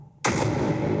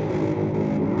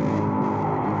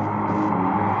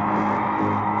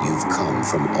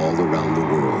come from all around the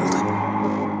world.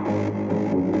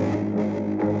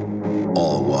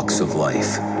 All walks of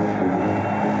life.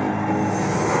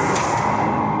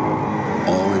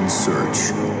 All in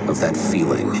search of that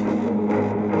feeling,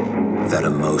 that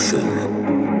emotion,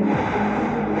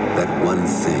 that one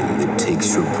thing that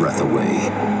takes your breath away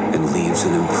and leaves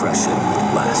an impression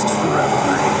that lasts forever.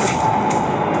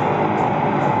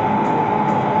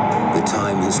 The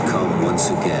time has come once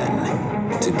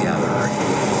again to gather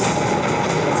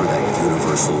for that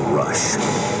universal rush.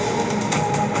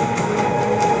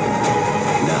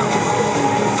 Now,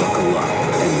 buckle up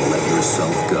and let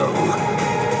yourself go.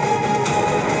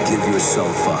 Give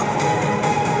yourself up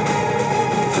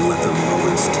and let the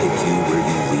moments take you where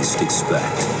you least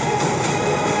expect.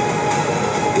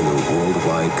 In a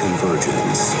worldwide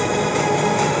convergence.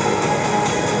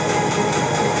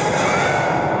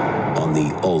 On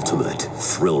the ultimate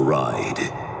thrill ride.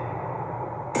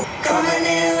 Coming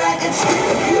in like a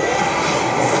champion.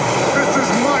 This is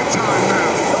my time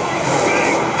now.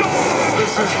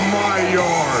 This is my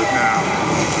yard now.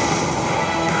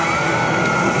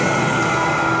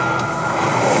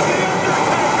 The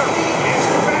Undertaker is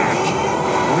back.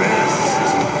 Rest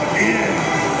in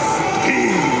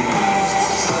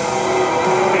peace.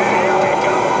 And here we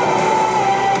go.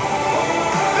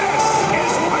 This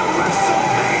is what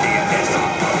WrestleMania is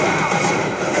all about.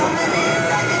 Coming in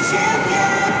like a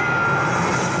champion.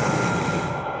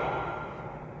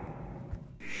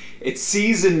 It's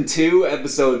season 2,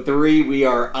 episode 3. We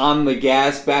are on the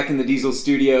gas, back in the Diesel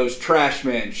Studios.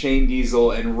 Trashman, Shane Diesel,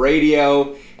 and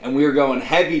Radio. And we are going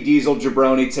heavy Diesel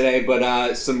Jabroni today,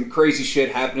 but some crazy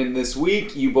shit happening this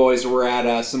week. You boys were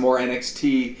at some more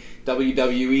NXT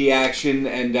WWE action,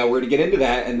 and we're going to get into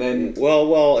that. And then,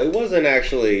 Well, it wasn't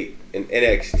actually an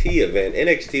NXT event.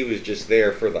 NXT was just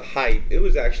there for the hype. It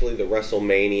was actually the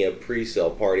WrestleMania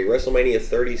pre-sale party. WrestleMania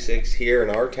 36 here in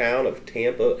our town of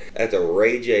Tampa at the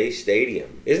Ray J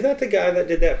Stadium. Isn't that the guy that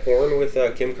did that porn with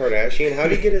Kim Kardashian? How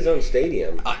did he get his own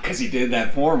stadium? because he did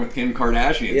that porn with Kim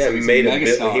Kardashian, Yeah, so he he's made a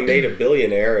megastar. he made a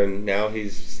billionaire, and now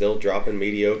he's still dropping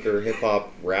mediocre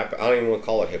hip-hop rap. I don't even want to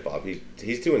call it hip-hop.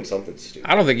 He's doing something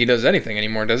stupid. I don't think he does anything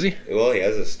anymore, does he? Well, he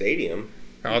has a stadium.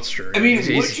 Oh, that's true. I mean,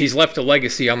 he's left a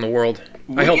legacy on the world.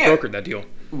 I helped broker that deal.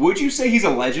 Would you say he's a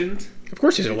legend? Of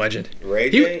course he's a legend. Ray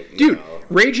J? Dude, No.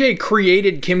 Ray J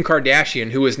created Kim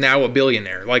Kardashian, who is now a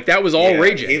billionaire. Like, that was all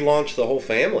Ray J. He launched the whole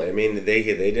family. I mean, they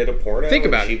did a porno. Think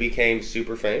about and she it. became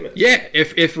super famous. Yeah,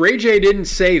 if Ray J didn't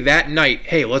say that night,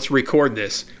 "Hey, let's record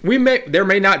this," there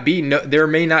may not be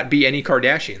any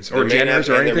Kardashians or Jenners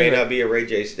or anything. There may not be a Ray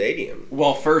J stadium.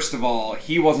 Well, first of all,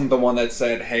 he wasn't the one that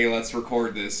said, "Hey, let's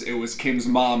record this." It was Kim's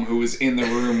mom who was in the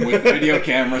room with the video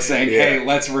camera saying, "Hey,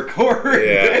 let's record."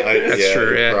 That's true.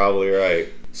 You're Yeah. probably right.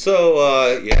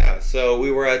 So so we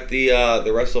were at the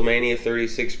WrestleMania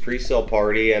 36 pre-sale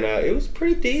party, and it was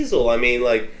pretty Diesel. I mean,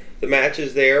 like, the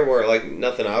matches there were like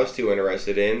nothing I was too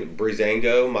interested in.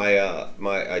 Breezango,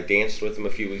 I danced with him a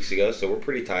few weeks ago, so we're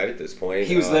pretty tight at this point.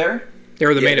 He was there? They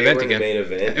were the main they event were again. The main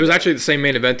event. It was actually the same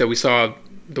main event that we saw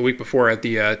the week before at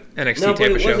the NXT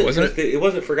Tampa show, wasn't it? It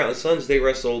wasn't Forgotten Sons. They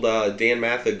wrestled Dan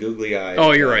Matha, Googly Eyes.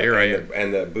 Oh, you're right.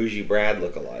 And the Bougie Brad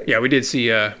lookalike. Yeah, we did see.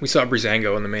 We saw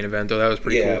Breezango in the main event, though. That was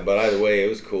pretty cool. Yeah, but either way, it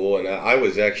was cool. And I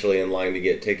was actually in line to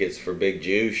get tickets for Big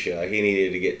Juice. He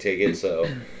needed to get tickets,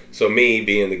 so me,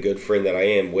 being the good friend that I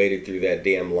am, waited through that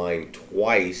damn line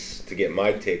twice to get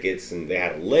my tickets, and they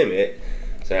had a limit.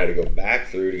 So I had to go back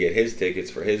through to get his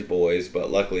tickets for his boys, but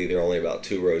luckily they're only about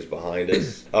 2 rows behind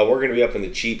us. We're going to be up in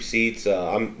the cheap seats.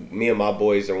 Me and my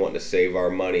boys are wanting to save our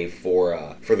money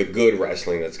for the good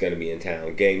wrestling that's going to be in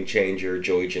town. Game Changer,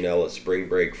 Joey Janela, Spring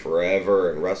Break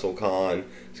Forever, and WrestleCon.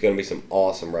 It's going to be some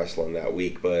awesome wrestling that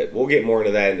week, but we'll get more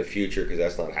into that in the future because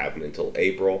that's not happening until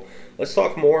April. Let's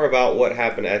talk more about what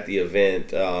happened at the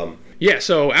event. Yeah,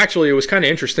 so actually it was kind of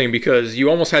interesting because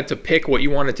you almost had to pick what you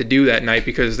wanted to do that night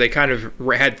because they kind of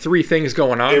had 3 things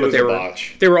going on, but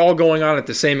they were all going on at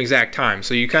the same exact time.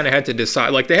 So you kind of had to decide.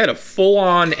 Like, they had a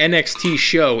full-on NXT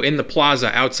show in the plaza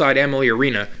outside Emily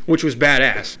Arena, which was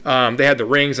badass. They had the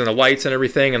rings and the lights and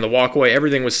everything and the walkway.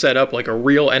 Everything was set up like a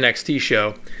real NXT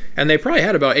show. And they probably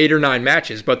had about 8 or 9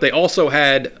 matches, but they also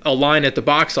had a line at the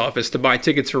box office to buy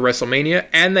tickets for WrestleMania,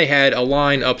 and they had a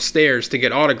line upstairs to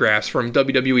get autographs from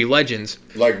WWE legends legends.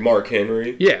 Like Mark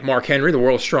Henry. Yeah, Mark Henry, the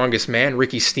world's strongest man.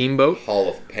 Ricky Steamboat. Hall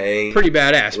of Fame. Pretty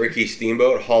badass. Ricky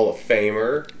Steamboat, Hall of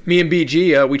Famer. Me and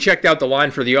BG, we checked out the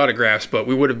line for the autographs, but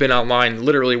we would have been online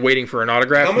literally waiting for an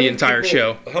autograph the entire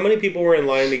show. How many people were in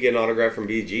line to get an autograph from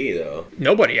BG, though?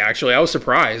 Nobody, actually. I was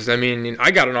surprised. I mean,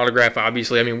 I got an autograph,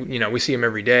 obviously. I mean, we see him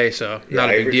every day, so not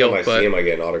a big deal. Every time I see him, I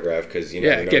get an autograph because,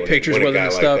 get pictures with him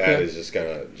and stuff. A guy like that is just going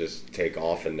to just take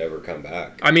off and never come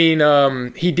back. I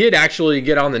mean, he did actually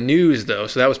get on the news, though,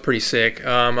 so that was pretty sick.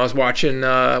 I was watching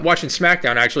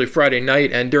SmackDown, actually, Friday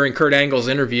night, and during Kurt Angle's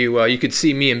interview, you could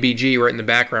see me and BG right in the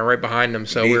background, right behind him.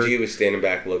 So BG was standing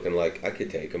back looking like, I could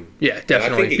take him. Yeah,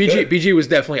 definitely. BG was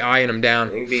definitely eyeing him down.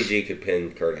 I think BG could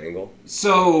pin Kurt Angle.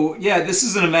 So, yeah, this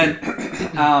is an event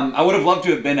I would have loved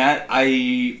to have been at.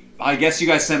 I guess you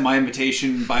guys sent my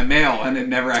invitation by mail, and it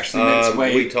never actually made its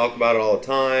way. We talk about it all the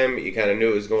time. You kind of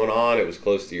knew it was going on. It was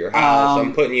close to your house.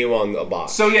 I'm putting you on a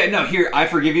box. So, yeah, no, here, I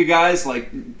forgive you guys.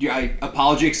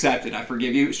 Apology accepted. I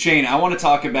forgive you. Shane, I want to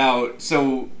talk about,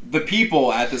 the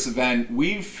people at this event.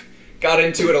 We've got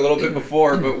into it a little bit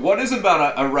before, but what is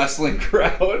about a wrestling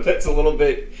crowd that's a little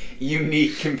bit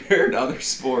unique compared to other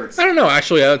sports? I don't know,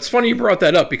 actually. It's funny you brought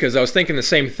that up because I was thinking the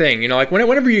same thing.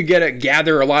 Whenever you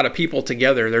gather a lot of people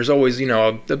together, there's always,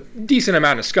 a decent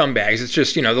amount of scumbags. It's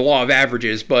just, the law of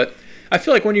averages. But I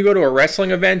feel like when you go to a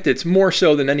wrestling event, it's more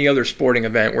so than any other sporting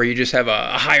event where you just have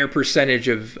a higher percentage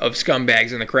of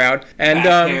scumbags in the crowd. And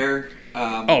hair.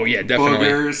 Oh yeah, definitely,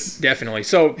 boogers. Definitely.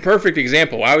 So perfect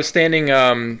example. I was standing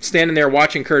there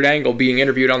watching Kurt Angle being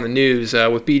interviewed on the news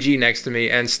with BG next to me,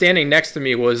 and standing next to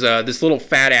me was this little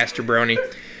fat ass jabroni.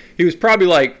 He was probably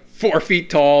like 4 feet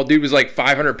tall. Dude was like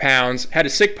 500 pounds. Had a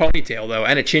sick ponytail though,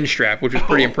 and a chin strap, which was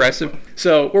pretty impressive.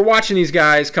 So we're watching these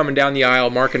guys coming down the aisle,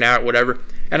 marking out, whatever.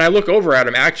 And I look over at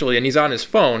him actually, and he's on his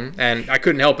phone, and I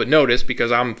couldn't help but notice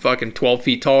because I'm fucking 12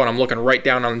 feet tall and I'm looking right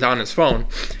down on his phone.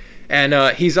 And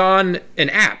he's on an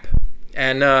app.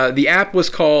 And the app was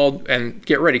called, and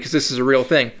get ready because this is a real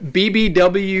thing,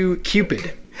 BBW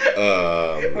Cupid.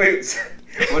 Wait,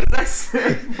 what does that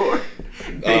stand for?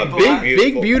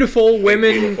 Big Beautiful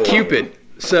Women Cupid.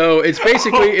 So it's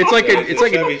basically it's like a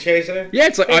chubby chaser. Yeah,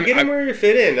 it's like hey, get him where you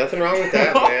fit in. Nothing wrong with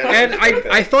that, man. And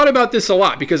I thought about this a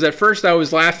lot because at first I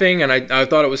was laughing and I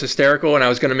thought it was hysterical and I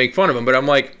was going to make fun of him. But I'm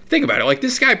like, think about it. Like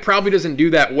this guy probably doesn't do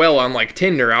that well on like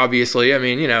Tinder. Obviously, I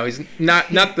mean, he's not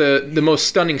the most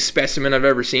stunning specimen I've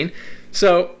ever seen.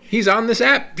 So he's on this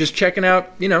app just checking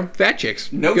out, fat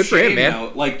chicks. No good shame, for him, man.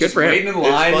 though. Like, good just for him. waiting in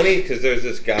line. It's funny because there's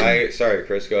this guy. Sorry,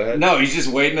 Chris, go ahead. No, he's just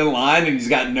waiting in line and he's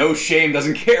got no shame.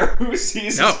 Doesn't care who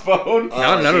sees his phone.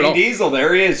 No, not at all. Diesel,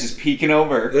 there he is, just peeking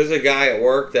over. There's a guy at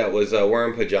work that was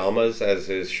wearing pajamas as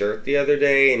his shirt the other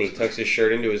day, and he tucks his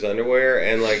shirt into his underwear,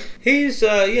 and like he's he's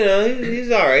all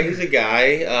right. He's a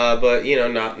guy, but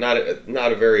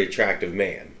not a very attractive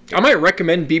man. I might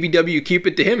recommend BBW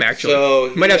Cupid to him, actually.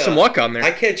 So might have some luck on there.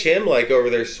 I catch him like over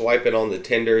there swiping on the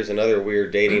Tinders and other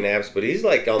weird dating apps, but he's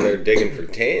like on there digging for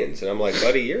tens, and I'm like,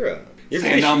 buddy,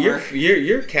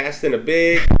 you're casting a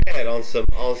big net on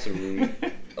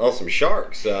some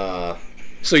sharks.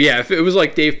 So yeah, if it was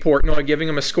like Dave Portnoy giving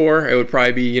him a score, it would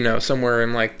probably be somewhere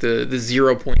in like the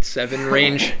 0.7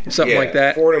 range, something like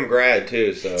that. Fordham grad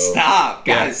too, so stop,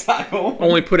 guys. Yeah.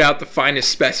 Only put out the finest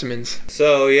specimens.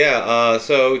 So yeah,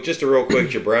 so just a real quick,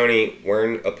 Jabroni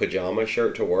wearing a pajama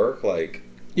shirt to work, like.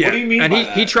 Yeah. What do you mean? And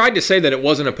he tried to say that it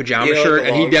wasn't a pajama shirt,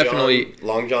 and he definitely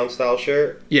Long John style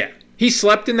shirt. Yeah. He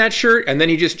slept in that shirt, and then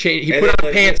he just changed. He put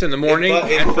on pants in the morning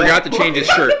and forgot to change his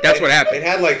shirt. That's what happened. It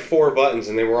had like 4 buttons,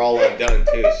 and they were all undone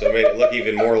too, so it made it look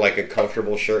even more like a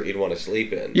comfortable shirt you'd want to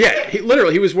sleep in. Yeah, he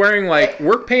was wearing like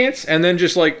work pants and then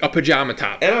just like a pajama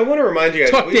top. And I want to remind you guys,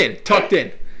 tucked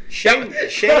in. Shane,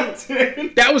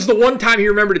 that was the one time he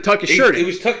remembered to tuck his shirt in. It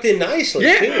was tucked in nicely,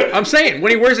 too. I'm saying,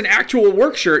 when he wears an actual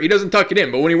work shirt, he doesn't tuck it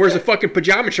in. But when he wears a fucking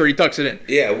pajama shirt, he tucks it in.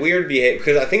 Yeah, weird behavior.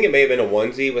 Because I think it may have been a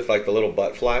onesie with, like, the little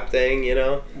butt flap thing,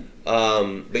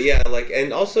 But yeah, like,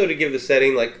 and also to give the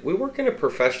setting, like, we work in a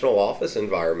professional office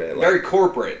environment. Like, very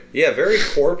corporate. Yeah, very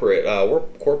corporate. We're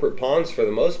corporate pawns for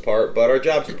the most part, but our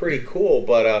job's pretty cool.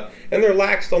 But and they're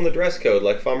laxed on the dress code.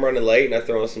 Like, if I'm running late and I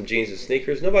throw on some jeans and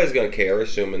sneakers, nobody's gonna care,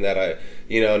 assuming that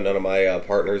none of my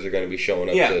partners are gonna be showing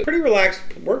up. To pretty relaxed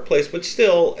workplace, but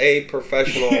still a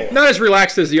professional. Not as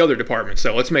relaxed as the other departments,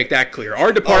 so let's make that clear.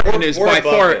 Our department is by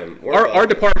far our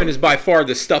department is by far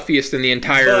the stuffiest in the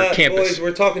entire campus. Boys,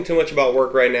 we're talking too much about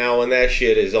work right now, and that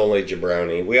shit is only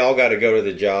jabroni. We all got to go to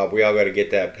the job. We all got to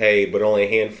get that paid, but only a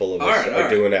handful of us are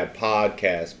doing that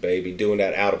podcast, baby, doing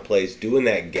that out of place, doing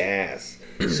that gas.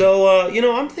 So,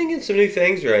 I'm thinking some new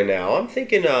things right now. I'm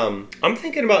thinking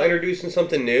about introducing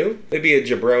something new. Maybe a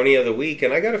Jabroni of the week,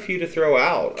 and I got a few to throw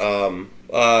out.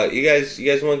 You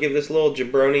guys want to give this little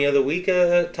Jabroni of the week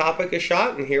topic a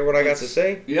shot and hear what I got to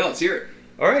say? Yeah, let's hear it.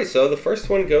 All right, so the first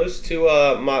one goes to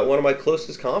one of my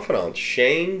closest confidants,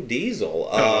 Shane Diesel.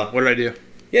 What did I do?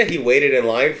 Yeah, he waited in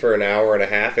line for an hour and a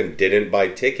half and didn't buy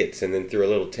tickets, and then threw a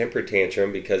little temper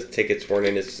tantrum because tickets weren't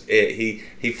in his.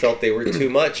 He felt they were too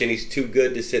much, and he's too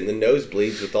good to sit in the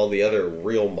nosebleeds with all the other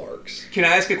real marks. Can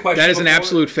I ask a question? That is an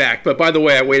absolute fact. But by the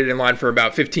way, I waited in line for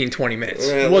about 15-20 minutes.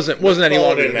 It wasn't any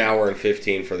longer than an hour and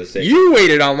 15 for the sake. You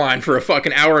waited online for a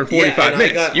fucking hour and 45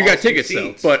 minutes. You got tickets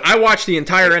seats. though. But I watched the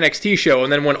entire NXT show,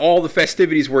 and then when all the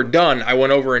festivities were done, I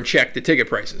went over and checked the ticket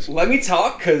prices. Let me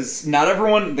talk, because not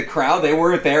everyone, the crowd, they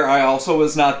weren't there. I also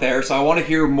was not there, so I want to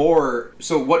hear more.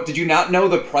 So what, did you not know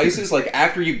the prices, like,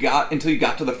 until you got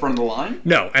to the front of the line?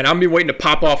 No, and I've been waiting to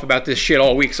pop off about this shit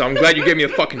all week, so I'm glad you gave me a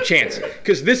fucking chance.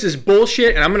 Because this is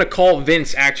bullshit, and I'm going to call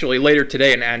Vince, actually, later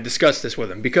today and discuss this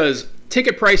with him. Because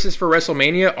ticket prices for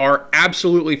WrestleMania are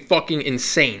absolutely fucking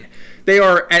insane. They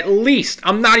are at least,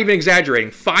 I'm not even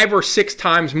exaggerating, 5 or 6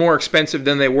 times more expensive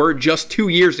than they were just 2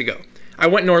 years ago. I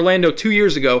went in Orlando 2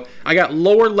 years ago. I got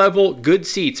lower level, good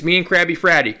seats, me and Krabby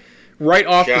Fratty. Right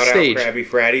off the stage. Shout out Krabby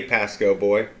Fratty, Pasco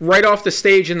boy. Right off the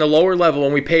stage in the lower level,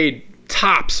 and we paid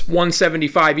tops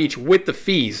 $175 each with the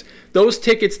fees. Those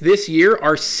tickets this year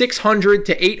are $600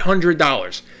 to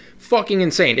 $800. Fucking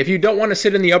insane. If you don't want to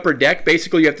sit in the upper deck,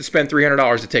 basically you have to spend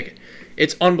 $300 a ticket.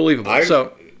 It's unbelievable.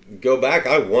 Go back.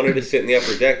 I wanted to sit in the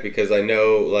upper deck because I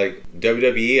know, like,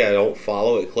 WWE, I don't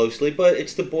follow it closely, but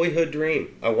it's the boyhood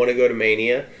dream. I want to go to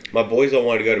Mania. My boys don't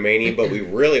want to go to Mania, but we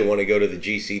really want to go to the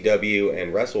GCW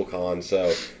and WrestleCon,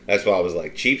 so that's why I was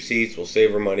like, cheap seats, we'll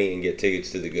save our money and get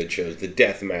tickets to the good shows, the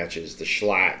death matches, the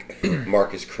Schlack,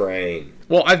 Marcus Crane.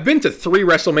 Well, I've been to 3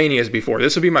 WrestleManias before.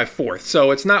 This will be my 4th,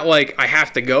 so it's not like I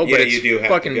have to go, but it's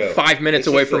fucking 5 minutes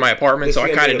away from my apartment, so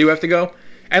I kind of do have to go.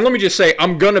 And let me just say,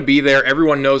 I'm going to be there.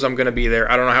 Everyone knows I'm going to be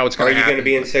there. I don't know how it's going to happen. Are you going to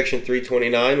be in section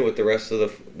 329 with the rest of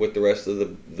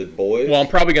the boys? Well, I'm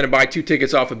probably going to buy 2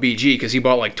 tickets off of BG because he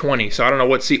bought like 20. So I don't know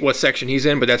what section he's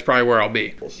in, but that's probably where I'll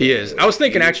be. He is. I was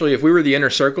thinking, actually, if we were the Inner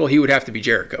Circle, he would have to be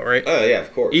Jericho, right? Oh, yeah,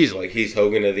 of course. Easily. Like, he's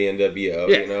Hogan of the NWO,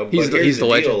 yeah, you know? He's the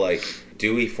legend. Like,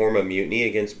 do we form a mutiny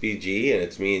against BG and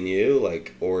it's me and you,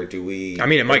 like, or do we? I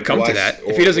mean, it might come to that.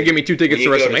 If he doesn't give me 2 tickets to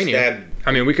WrestleMania,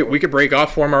 I mean, we could break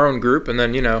off, form our own group, and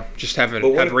then just have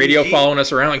radio following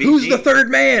us around. Like, who's the third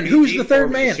man? Who's the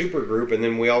third man? Super group, and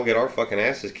then we all get our fucking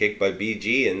asses kicked by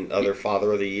BG and other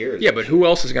Father of the Years. Yeah, but who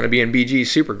else is going to be in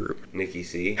BG's super group? Nikki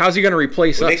C. How's he going to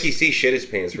replace us? Nikki C shit his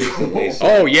pants recently. So.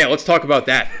 Oh yeah, let's talk about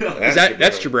that.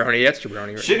 That's Jabroni. That's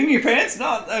Jabroni. Right? Shitting your pants?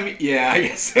 No, I mean, yeah, I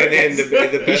guess. And then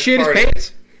the best he shit part his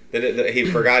pants. He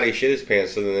forgot he shit his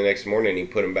pants, so then the next morning he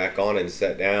put them back on and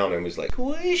sat down and was like,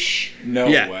 "Whoosh!" No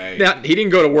way. Now, he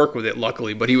didn't go to work with it,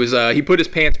 luckily, but he put his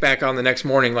pants back on the next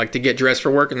morning, like to get dressed for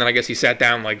work, and then I guess he sat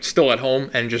down, like still at home,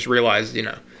 and just realized,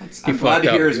 I'm glad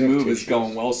to hear his move is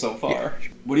going well so far. Yeah.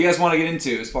 What do you guys want to get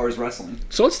into as far as wrestling?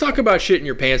 So let's talk about shit in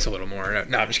your pants a little more.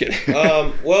 No, I'm just kidding.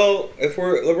 Well, if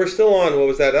we're still on, what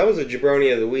was that? That was a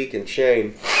Jabroni of the week, and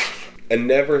Shane. I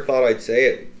never thought I'd say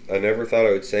it. I never thought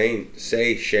I would say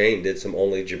Shane did some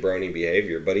only jabroni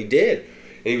behavior, but he did.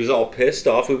 And he was all pissed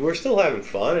off. We were still having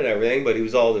fun and everything, but he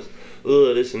was all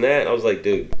this and that. And I was like,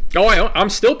 dude. Oh, I'm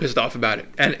still pissed off about it.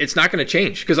 And it's not going to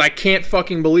change because I can't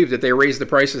fucking believe that they raised the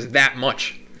prices that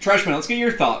much. Trashman, let's get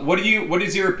your thought. What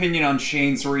is your opinion on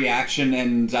Shane's reaction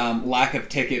and lack of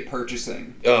ticket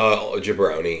purchasing?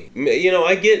 Jabroni.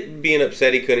 I get being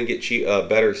upset he couldn't get cheap,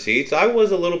 better seats. I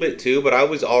was a little bit too, but I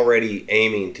was already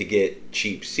aiming to get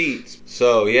cheap seats.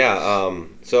 So yeah,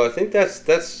 so I think that's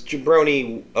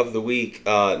Jabroni of the week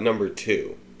number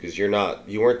 2. Because you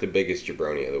weren't the biggest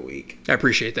Jabroni of the week. I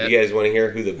appreciate that. You guys want to hear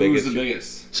who the biggest? Who's the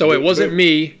biggest? So it wasn't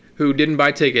me who didn't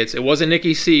buy tickets. It wasn't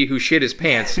Nikki C who shit his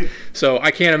pants. So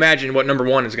I can't imagine what number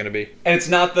 1 is going to be. And it's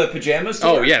not the pajamas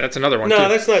store? Oh, yeah, that's another one, No, too.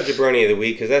 That's not Jabroni of the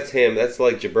week, because that's him. That's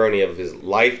like Jabroni of his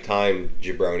lifetime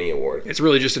Jabroni award. It's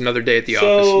really just another day at the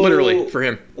office, literally, for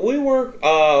him. We work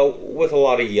with a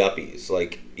lot of yuppies.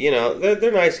 Like,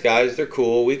 they're nice guys. They're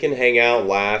cool. We can hang out,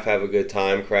 laugh, have a good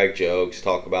time, crack jokes,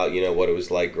 talk about, what it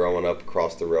was like growing up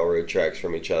across the railroad tracks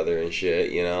from each other and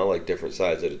shit, like different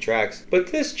sides of the tracks.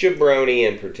 But this Jabroni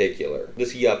in particular,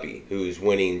 this yuppie who's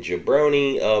winning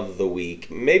Jabroni of the week,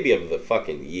 maybe of the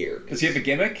fucking year. Does he have a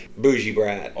gimmick? Bougie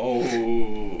Brat.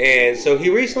 Oh. And so he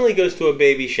recently goes to a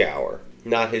baby shower.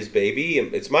 Not his baby.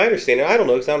 It's my understanding, I don't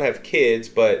know because I don't have kids,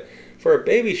 but for a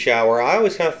baby shower, I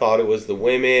always kind of thought it was the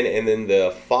women, and then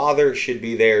the father should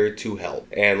be there to help.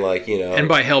 And like, you know. And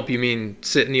by help, you mean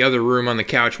sit in the other room on the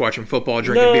couch watching football,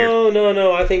 drinking beer?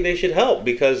 No. I think they should help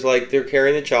because like they're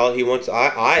carrying the child. He wants.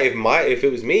 If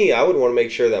it was me, I would want to make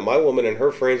sure that my woman and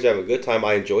her friends have a good time.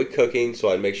 I enjoy cooking, so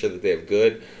I'd make sure that they have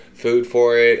good food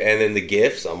for it. And then the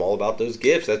gifts, I'm all about those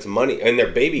gifts. That's money, and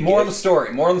they're baby. More gifts.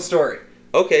 More on the story.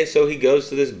 Okay, so he goes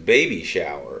to this baby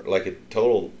shower like a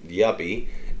total yuppie.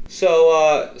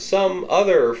 So some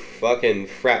other fucking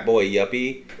frat boy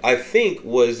yuppie, I think,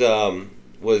 was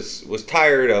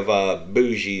tired of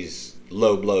Bougie's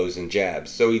low blows and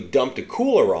jabs. So he dumped a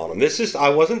cooler on him. I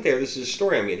wasn't there. This is a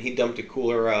story I'm getting. He dumped a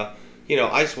cooler,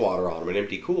 ice water on him, an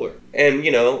empty cooler. And,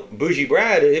 Bougie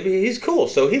Brad, he's cool.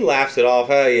 So he laughs it off.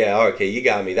 Oh, yeah, okay, you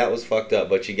got me. That was fucked up,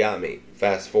 but you got me.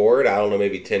 Fast forward, I don't know,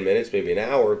 maybe 10 minutes, maybe an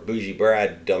hour. Bougie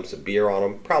Brad dumps a beer on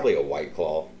him. Probably a White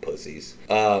Claw. Pussies.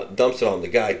 Dumps it on the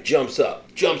guy. Jumps up.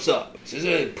 Says,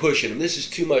 hey, pushing him. This is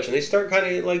too much. And they start kind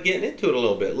of like getting into it a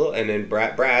little bit. And then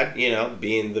Brad,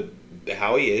 being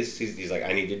how he is, he's like,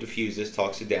 I need to defuse this.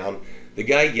 Talks it down. The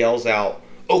guy yells out,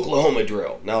 Oklahoma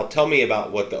drill. Now tell me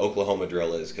about what the Oklahoma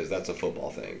drill is, because that's a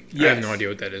football thing. Yes. I have no idea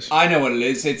what that is. I know what it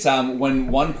is. It's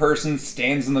when one person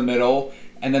stands in the middle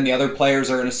and then the other players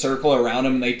are in a circle around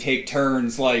him and they take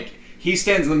turns. Like, he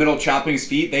stands in the middle chopping his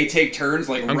feet. They take turns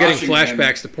like I'm rushing getting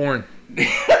flashbacks to porn.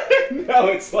 No,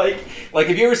 it's like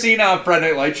have you ever seen Friday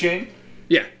Night Lights, Shane?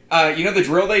 Yeah. The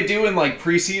drill they do in like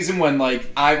preseason when like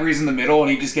Ivory's in the middle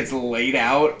and he just gets laid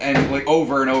out and like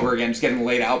over and over again, just getting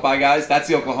laid out by guys. That's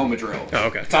the Oklahoma drill. Oh,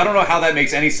 okay. So I don't know how that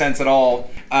makes any sense at all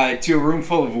to a room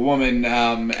full of women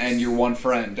and your one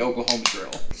friend. Oklahoma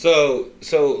drill.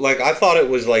 So like I thought it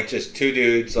was like just two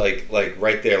dudes like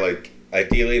right there, like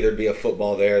ideally there'd be a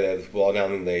football there, they have the football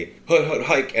down, and they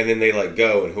hike, and then they like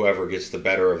go, and whoever gets the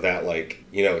better of that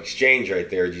exchange right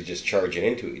there, you just charge it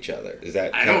into each other. Is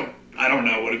that I don't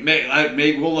know what it may.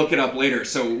 Maybe we'll look it up later.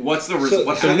 So what's the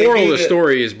result? The moral of the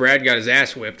story is Brad got his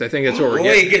ass whipped. I think that's what we're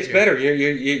getting. It gets better.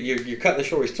 You're cutting the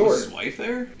story short. Was his wife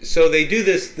there? So they do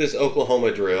this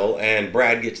Oklahoma drill, and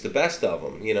Brad gets the best of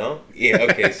them. Yeah.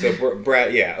 Okay. So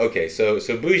Brad. Yeah. Okay. So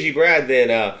Bougie Brad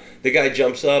then. The guy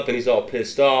jumps up and he's all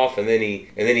pissed off, and then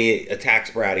he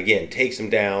attacks Brad again, takes him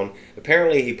down.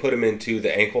 Apparently, he put him into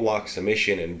the ankle lock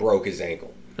submission and broke his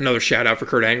ankle. Another shout out for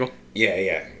Kurt Angle.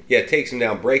 Yeah. Takes him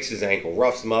down, breaks his ankle,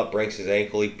 roughs him up, breaks his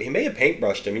ankle. He may have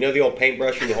paintbrushed him. You know the old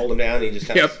paintbrush when you hold him down and he just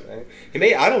kind of. He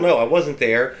may. I don't know. I wasn't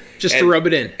there. Just to rub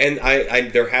it in. And I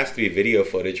there has to be video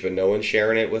footage, but no one's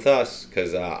sharing it with us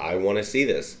because I want to see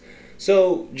this.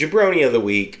 So, Jabroni of the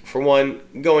week, for one,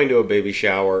 going to a baby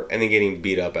shower and then getting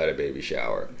beat up at a baby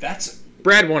shower.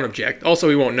 Brad won't object. Also,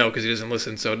 he won't know because he doesn't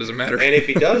listen, so it doesn't matter. And if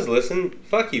he does listen,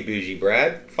 fuck you, Bougie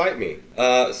Brad. Fight me.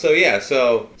 So he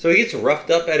gets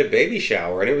roughed up at a baby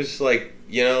shower, and it was like,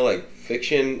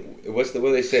 fiction. What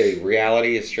do they say?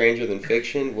 Reality is stranger than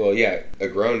fiction? Well, yeah, a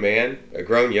grown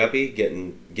yuppie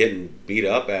getting beat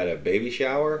up at a baby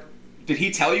shower. Did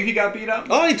he tell you he got beat up?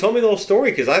 Oh, he told me the whole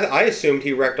story because I assumed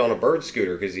he wrecked on a bird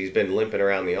scooter because he's been limping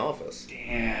around the office.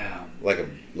 Damn. Like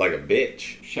a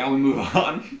bitch. Shall we move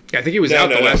on? Yeah, I think he was out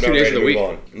the last 2 days of the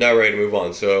week. Not ready to move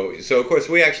on. So of course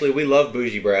we love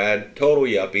Bougie Brad, total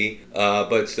yuppie,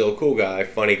 but still cool guy,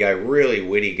 funny guy, really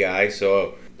witty guy.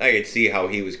 So I could see how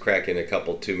he was cracking a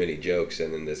couple too many jokes,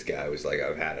 and then this guy was like,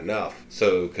 I've had enough.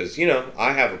 So because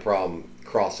I have a problem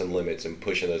crossing limits and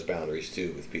pushing those boundaries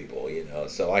too with people,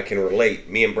 so I can relate.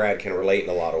 Me and Brad can relate in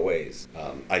a lot of ways.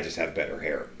 I just have better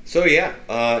hair. So yeah,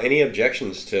 any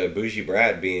objections to Bougie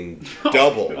Brad being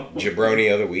double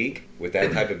Jabroni of the week with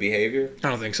that type of behavior? I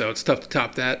don't think so. It's tough to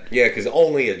top that. Yeah, because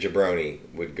only a Jabroni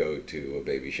would go to a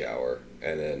baby shower,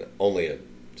 and then only a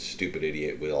stupid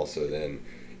idiot would also then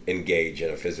engage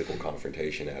in a physical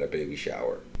confrontation at a baby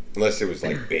shower. Unless there was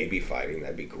like baby fighting,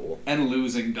 that'd be cool. And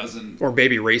losing doesn't. Or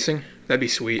baby racing, that'd be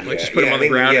sweet. Like just put him on the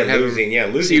ground and have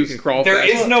him see who can crawl. There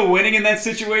is no winning in that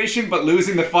situation, but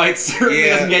losing the fight certainly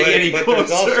doesn't get you any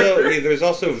closer. There's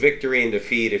also victory and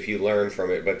defeat if you learn from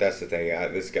it. But that's the thing.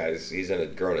 He's a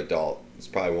grown adult. This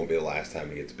probably won't be the last time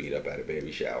he gets beat up at a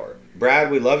baby shower.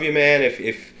 Brad, we love you, man.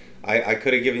 If I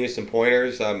could have given you some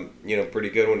pointers. I'm, pretty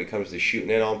good when it comes to shooting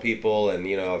in on people, and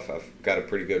I've got a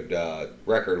pretty good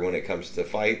record when it comes to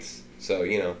fights. So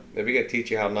maybe I gotta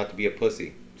teach you how not to be a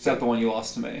pussy. Is that the one you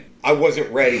lost to me? I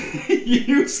wasn't ready.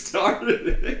 You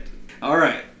started it. All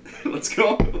right, let's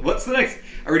go. What's the next?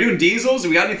 Are we doing diesels? Do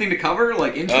we got anything to cover?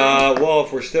 Like intro? Well,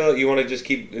 if we're still, you want to just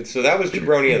keep. So that was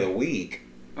Jabroni of the week.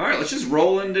 All right, let's just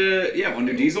roll into. Yeah, want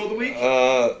to do diesel of the week?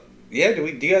 Yeah, do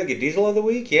you got to get Diesel of the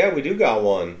Week? Yeah, we do got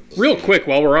one. Real quick,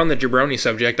 while we're on the Jabroni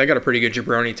subject, I got a pretty good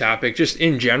Jabroni topic. Just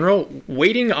in general,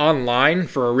 waiting online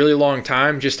for a really long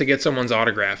time just to get someone's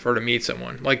autograph or to meet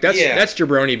someone. Like, that's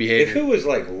Jabroni behavior. If it was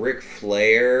like Ric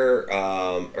Flair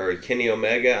or Kenny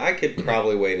Omega, I could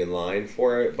probably wait in line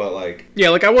for it, but like... Yeah,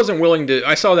 like I wasn't willing to...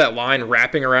 I saw that line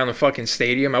wrapping around the fucking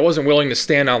stadium. I wasn't willing to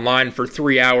stand online for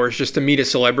 3 hours just to meet a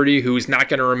celebrity who's not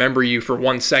going to remember you for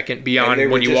 1 second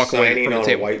beyond when you walk away from the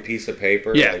table. A white piece of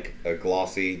paper, like a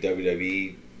glossy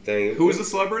WWE thing. Who was the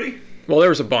celebrity? Well, there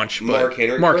was a bunch. Mark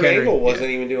Henry. Kurt Angle wasn't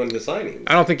even doing the signings.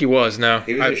 I don't think he was, no.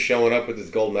 He was just showing up with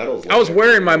his gold medals. I was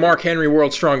wearing my Mark Henry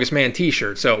World's Strongest Man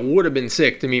t-shirt, so it would have been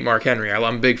sick to meet Mark Henry.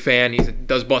 I'm a big fan. He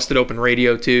does Busted Open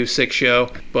Radio, too. Sick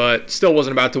show. But still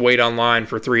wasn't about to wait online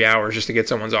for 3 hours just to get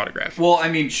someone's autograph. Well, I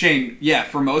mean, Shane, yeah,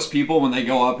 for most people, when they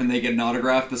go up and they get an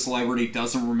autograph, the celebrity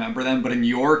doesn't remember them. But in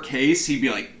your case, he'd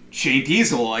be like, Shane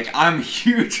Diesel, like, I'm a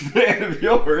huge fan of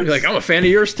yours. You're like, I'm a fan of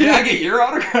yours, too. Can I get your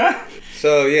autograph?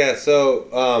 So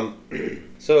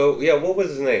what was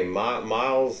his name?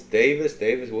 Miles Davis?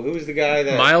 Well, who was the guy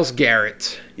that... Myles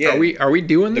Garrett. Yeah. Are we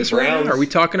doing this right now? Are we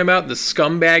talking about the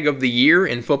scumbag of the year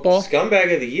in football?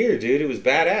 Scumbag of the year, dude. It was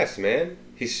badass, man.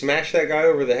 He smashed that guy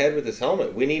over the head with his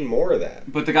helmet. We need more of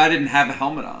that. But the guy didn't have a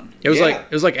helmet on. It was like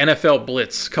NFL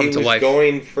Blitz come to life. He was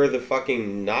going for the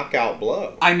fucking knockout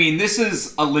blow. I mean, this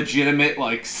is a legitimate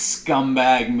like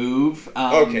scumbag move.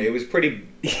 Okay, it was pretty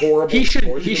horrible. He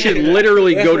should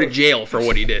literally go to jail for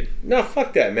what he did. No,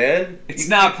 fuck that, man. It's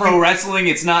not pro wrestling.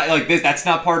 It's not like this. That's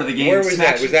not part of the game. Where was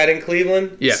that? Was that in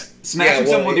Cleveland? Yeah. Smashing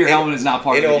someone with your helmet is not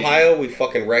part of the game. In Ohio, we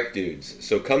fucking wreck dudes.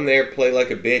 So come there, play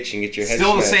like a bitch, and get your head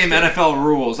Still the same NFL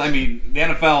rules. I mean, the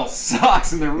NFL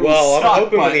sucks and the rules suck. I'm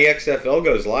hoping when the XFL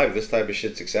goes live, this type of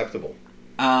shit's acceptable.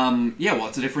 Yeah, well,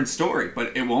 it's a different story,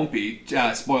 but it won't be.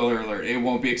 Spoiler alert, it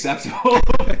won't be acceptable.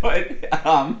 But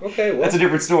okay, well, that's a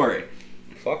different story.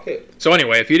 Fuck it. So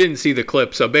anyway, if you didn't see the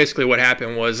clip, so basically what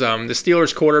happened was the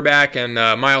Steelers quarterback and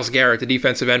Myles Garrett, the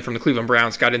defensive end from the Cleveland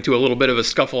Browns, got into a little bit of a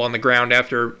scuffle on the ground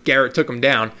after Garrett took him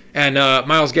down. And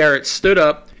Myles Garrett stood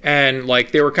up and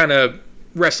like they were kind of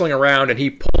wrestling around, and he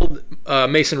pulled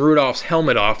Mason Rudolph's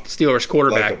helmet off, the Steelers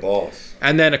quarterback. Like a boss.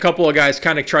 And then a couple of guys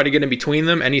kind of tried to get in between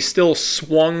them, and he still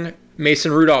swung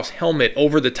Mason Rudolph's helmet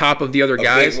over the top of the other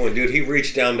guys. Big one, dude. He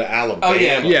reached down to Alabama. Oh,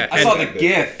 yeah. I saw the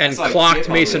GIF. And clocked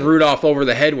Mason Rudolph over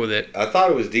the head with it. I thought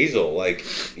it was Diesel. Like,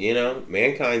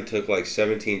 Mankind took like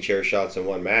 17 chair shots in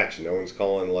one match. No one's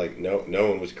calling, like, no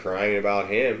one was crying about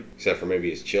him, except for maybe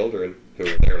his children, who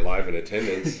were there live in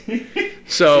attendance.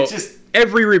 So...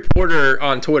 Every reporter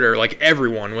on Twitter, like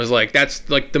everyone, was like, "That's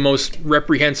like the most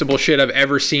reprehensible shit I've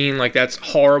ever seen. Like that's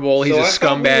horrible. He's a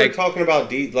scumbag." We were talking about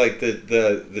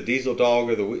the Diesel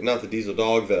dog not the Diesel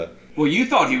dog. Well, you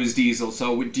thought he was Diesel,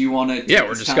 so do you want to? Yeah,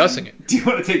 we're discussing it. Do you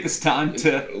want to take this time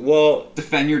to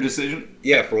defend your decision?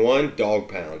 Yeah, for one, dog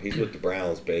pound. He's with the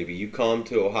Browns, baby. You come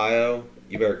to Ohio,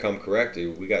 you better come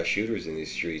corrected. We got shooters in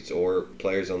these streets or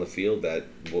players on the field that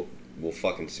will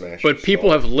fucking smash. But people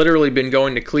have literally been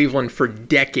going to Cleveland for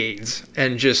decades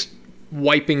and just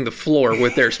wiping the floor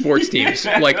with their sports teams,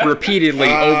 like repeatedly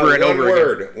over and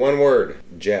over again. One word.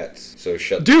 Jets. So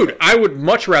shut Dude, I would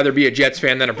much rather be a Jets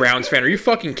fan than a Browns fan. Are you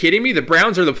fucking kidding me? The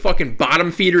Browns are the fucking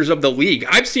bottom feeders of the league.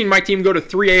 I've seen my team go to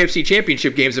 3 AFC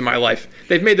championship games in my life.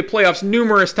 They've made the playoffs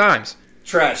numerous times.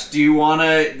 Trash, do you want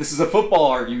to... This is a football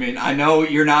argument. I know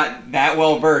you're not that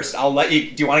well versed. I'll let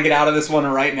you... Do you want to get out of this one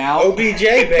right now? OBJ,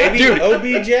 baby. Dude,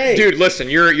 OBJ. Dude,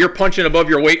 listen, you're punching above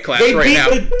your weight class now.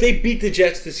 They beat the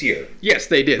Jets this year. Yes,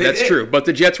 they did. That's true. But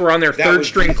the Jets were on their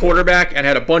third-string quarterback and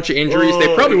had a bunch of injuries.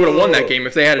 They probably would have won that game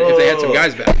if they had some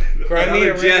guys back.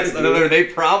 They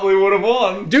probably would have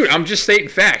won. Dude, I'm just stating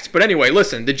facts. But anyway,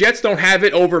 listen, the Jets don't have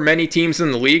it over many teams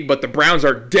in the league, but the Browns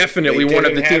are definitely one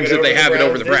of the teams that they have it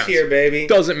over the Browns. This year, baby.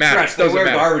 Doesn't matter. They wear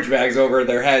garbage bags over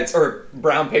their heads, or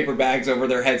brown paper bags over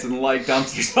their heads, and light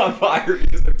dumpsters on fire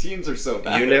because their teams are so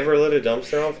bad. You never lit a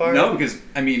dumpster on fire? No, because,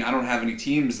 I don't have any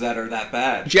teams that are that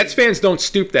bad. Jets fans don't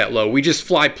stoop that low. We just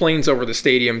fly planes over the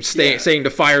stadium saying to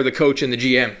fire the coach and the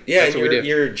GM. Yeah, that's what we do.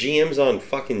 Your GM's on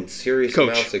fucking serious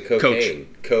amounts of cocaine.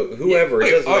 Whoever,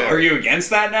 it doesn't matter. Are you against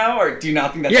that now, or do you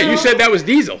not think that's... Yeah, you said that was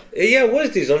Diesel. Yeah, it was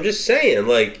Diesel. I'm just saying,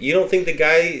 like, you don't think the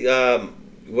guy...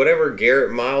 whatever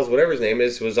Garrett Miles, whatever his name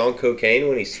is, was on cocaine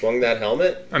when he swung that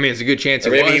helmet? It's a good chance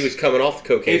or maybe he was coming off the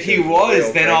cocaine. If he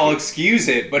was, then I'll excuse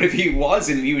it. But if he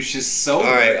wasn't, he was just sober.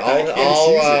 All right,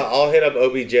 I'll hit up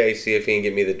OBJ, see if he can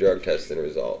get me the drug testing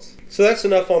results. So that's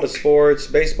enough on the sports.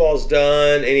 Baseball's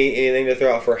done. Anything to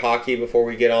throw out for hockey before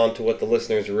we get on to what the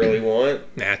listeners really want?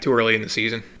 Nah, too early in the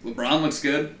season. LeBron looks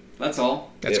good. That's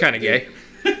all. That's kind of gay.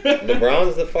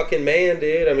 LeBron's the fucking man,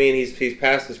 dude. I mean, he's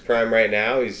past his prime right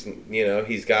now.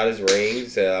 He's got his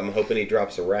rings. I'm hoping he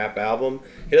drops a rap album.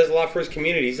 He does a lot for his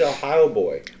community. He's an Ohio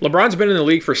boy. LeBron's been in the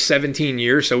league for 17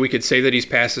 years, so we could say that he's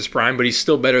past his prime, but he's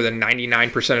still better than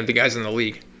 99% of the guys in the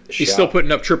league. He's still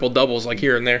putting up triple doubles like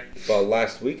here and there. Well,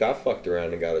 last week I fucked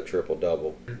around and got a triple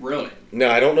double. Really? No,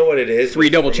 I don't know what it is. 3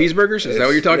 double cheeseburgers? Is that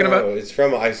what you're talking about? No, it's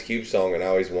from an Ice Cube song, and I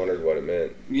always wondered what it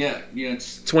meant. Yeah,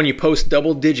 it's when you post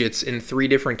double digits in 3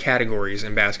 different categories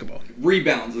in basketball.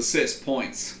 Rebounds, assists,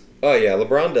 points. Oh yeah,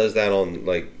 LeBron does that on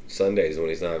Sundays when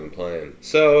he's not even playing.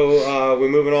 So we're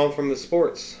moving on from the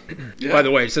sports. Yeah. By the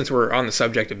way, since we're on the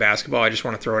subject of basketball, I just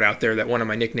want to throw it out there that one of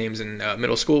my nicknames in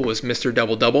middle school was Mr.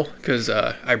 Double Double because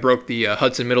I broke the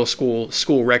Hudson Middle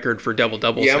School record for double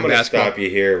doubles. Yeah, I'm going to stop you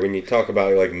here. When you talk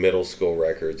about middle school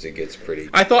recorks, it gets pretty.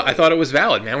 I thought it was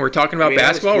valid, man. We're talking about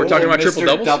basketball. Cool. We're talking about triple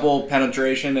doubles. Double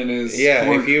penetration in his. Yeah,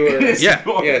 if you were.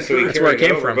 yeah. So that's where it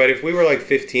came from. But if we were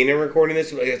 15 and recording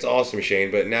this, it's awesome,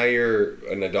 Shane. But now you're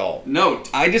an adult. No,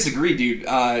 I disagree, dude.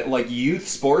 Youth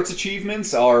sports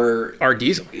achievements are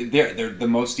diesel. They're the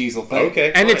most diesel thing.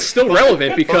 Okay, and it's still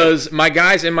relevant because my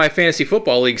guys in my fantasy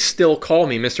football league still call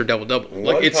me Mr. Double Double.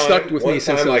 It stuck with me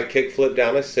since. One time I kickflip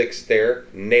down a 6 stair,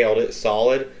 nailed it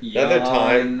solid. Another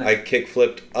time I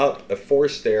kickflipped up a 4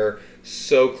 stair,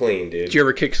 so clean, dude. Did you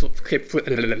ever kick flip?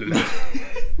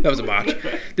 That was a botch.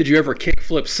 Did you ever kick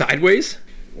flip sideways?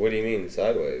 What do you mean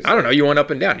sideways? I don't know. You went up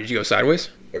and down. Did you go sideways?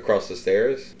 Across the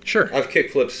stairs? Sure. I've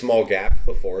kickflipped small gaps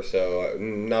before, so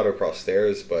not across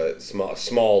stairs, but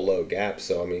small low gaps.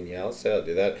 So I mean, yeah, I'll say I'll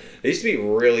do that. I used to be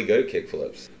really good at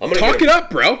kickflips. Talk it up,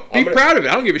 bro. Be proud of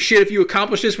it. I don't give a shit if you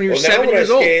accomplished this when you were 7 years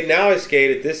old. Now I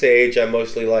skate at this age. I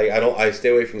mostly I stay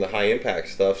away from the high impact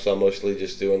stuff. So I'm mostly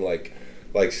just doing like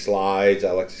slides.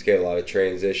 I like to skate a lot of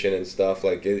transition and stuff.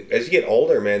 As you get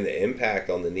older, man, the impact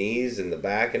on the knees and the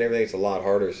back and everything, it's a lot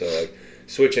harder. So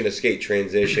switching to skate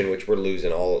transition, which we're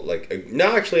losing all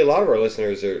now actually a lot of our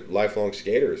listeners are lifelong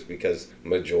skaters because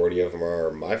majority of them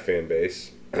are my fan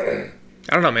base. I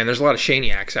don't know, man. There's a lot of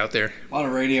Shaniacs out there. A lot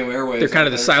of radio airways. They're kind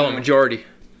of the silent majority.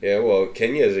 Yeah, well,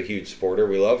 Kenya is a huge supporter.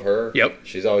 We love her. Yep.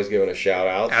 She's always giving a shout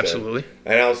out. Absolutely.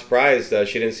 And I was surprised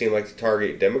she didn't seem like the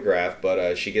target demographic,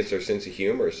 but she gets her sense of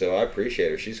humor, so I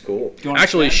appreciate her. She's cool.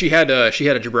 Actually, she had a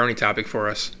Jabroni topic for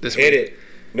us this week. Hit it.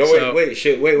 No, wait.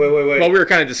 Well, we were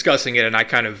kind of discussing it, and I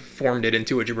kind of formed it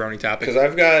into a Jabroni topic. Because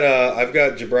I've got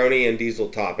Jabroni and Diesel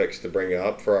topics to bring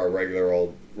up for our regular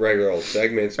old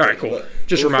segments. All right, cool.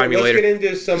 Just remind me later. Let's get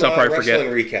into some wrestling forget.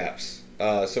 recaps.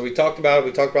 So we talked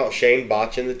about Shane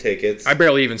botching the tickets. I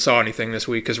barely even saw anything this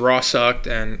week because Raw sucked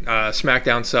and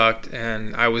SmackDown sucked,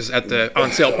 and I was at the on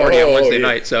sale party on Wednesday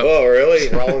night. So. Oh, really?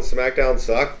 Raw and SmackDown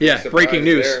sucked? Yeah, breaking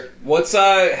news. There. What's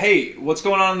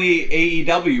going on in the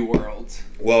AEW world?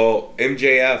 Well,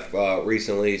 MJF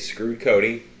recently screwed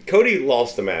Cody. Cody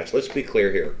lost the match. Let's be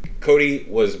clear here. Cody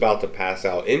was about to pass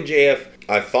out. MJF,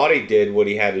 I thought he did what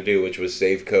he had to do, which was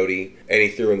save Cody, and he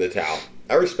threw in the towel.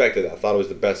 I respected that. I thought it was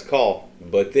the best call.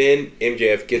 But then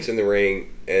MJF gets in the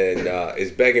ring and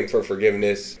is begging for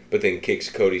forgiveness, but then kicks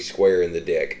Cody square in the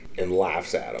dick and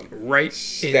laughs at him. Right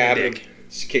Stabbed in the dick.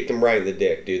 him. Kicked him right in the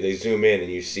dick, dude. They zoom in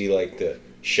and you see the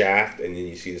shaft, and then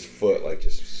you see his foot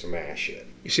just smash it.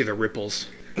 You see the ripples.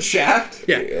 The shaft?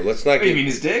 Yeah. Let's not. What, you mean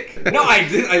his dick? No,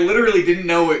 I literally didn't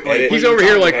know it. He's over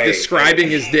here describing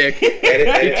his dick. He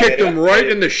kicked him right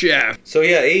in the shaft. So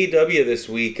yeah, AEW this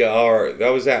week,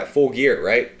 that was at Full Gear,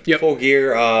 right? Yep. Full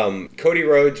Gear. Cody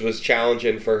Rhodes was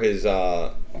challenging for his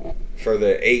for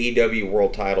the AEW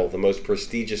World Title, the most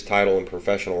prestigious title in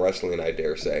professional wrestling, I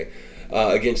dare say,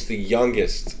 against the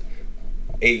youngest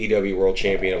AEW World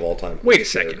Champion of all time. Wait a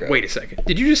second.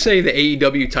 Did you just say the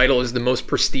AEW title is the most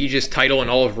prestigious title in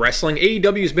all of wrestling?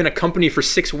 AEW has been a company for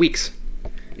 6 weeks.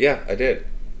 Yeah, I did.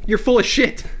 You're full of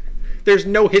shit. There's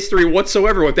no history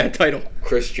whatsoever with that title.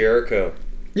 Chris Jericho.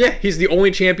 Yeah, he's the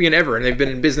only champion ever, and they've been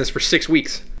in business for 6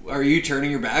 weeks. Are you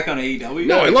turning your back on AEW?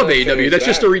 No, I love AEW. That's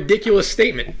just a ridiculous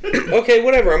statement. Okay,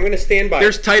 whatever. I'm going to stand by.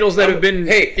 There's titles that have been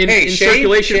in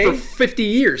circulation for 50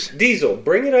 years. Diesel,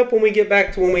 bring it up when we get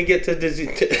to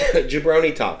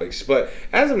Jabroni topics. But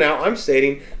as of now, I'm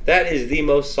stating that is the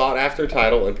most sought after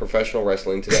title in professional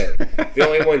wrestling today. The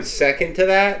only one second to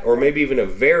that, or maybe even a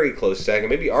very close second,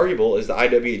 maybe arguable, is the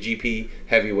IWGP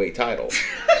Heavyweight title.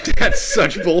 That's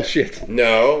such bullshit.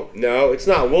 No, it's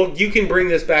not. Well, you can bring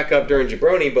this back up during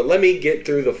Jabroni, but let me get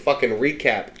through the fucking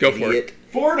recap. Go for it.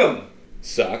 Fordham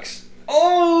sucks.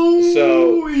 Oh,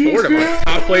 so Fordham,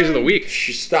 top players of the week.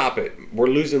 Stop it. We're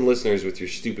losing listeners with your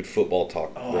stupid football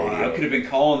talk radio. I could have been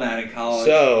calling that in college.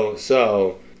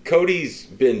 So Cody's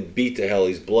been beat to hell.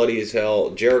 He's bloody as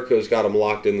hell. Jericho's got him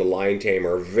locked in the Lion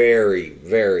Tamer. Very,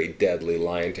 very deadly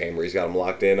Lion Tamer. He's got him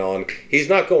locked in on. He's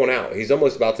not going out. He's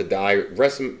almost about to die.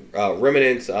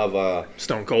 Remnants of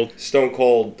Stone Cold. Stone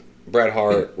Cold, Bret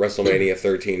Hart, WrestleMania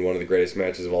 13, one of the greatest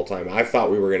matches of all time. I thought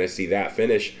we were going to see that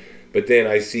finish. But then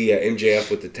I see MJF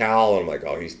with the towel, and I'm like,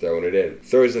 oh, he's throwing it in.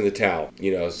 Throws in the towel.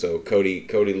 So Cody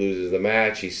loses the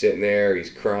match. He's sitting there. He's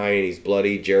crying. He's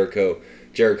bloody. Jericho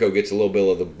gets a little bit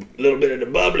of the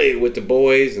bubbly with the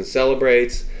boys and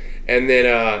celebrates. And then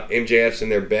MJF's in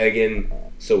there begging,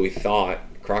 so we thought,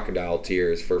 crocodile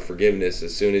tears for forgiveness.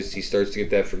 As soon as he starts to get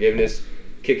that forgiveness,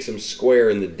 kicks him square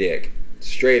in the dick.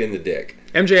 Straight in the dick.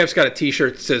 MJF's got a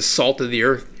t-shirt that says salt of the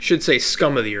earth. Should say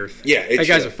scum of the earth. Yeah, that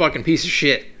guy's a fucking piece of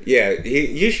shit. Yeah,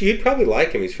 you'd probably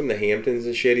like him. He's from the Hamptons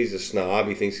and shit. He's a snob.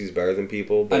 He thinks he's better than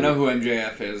people. I know who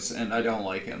MJF is, and I don't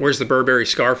like him. Wears the Burberry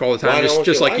scarf all the time,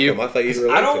 just like you. I thought you'd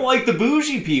really I don't like the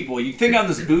bougie people. You think I'm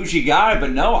this bougie guy,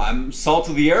 but no, I'm salt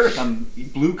of the earth. I'm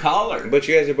blue collar. But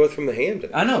you guys are both from the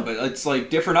Hamptons. I know, but it's like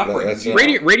different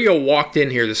upbringings. Radio walked in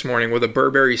here this morning with a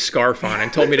Burberry scarf on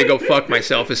and told me to go fuck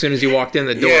myself as soon as he walked in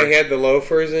the door. Yeah, he had the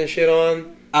loafers and shit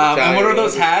on. And what are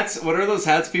those hats? What are those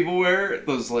hats people wear?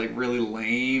 Those like really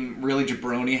lame, really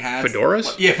jabroni hats.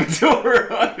 Fedoras? Yeah,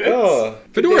 fedora. Oh,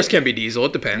 fedoras can be diesel.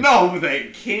 It depends. No, they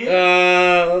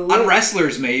can't. On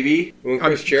wrestlers, maybe. When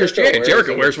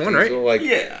Jericho wears one, right? Like,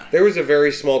 yeah. There was a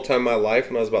very small time in my life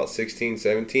when I was about 16,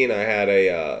 17. I had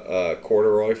a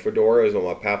corduroy fedora. It was when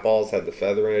my papaws had the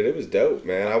feather in it. It was dope,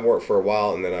 man. I wore it for a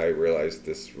while, and then I realized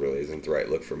this really isn't the right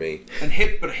look for me. And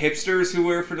but hipsters who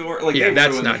wear fedora, like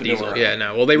that's not diesel. Yeah,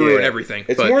 no. Well, they ruin everything.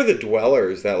 It's more the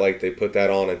dwellers that like they put that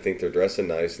on and think they're dressing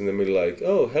nice, and then we're like,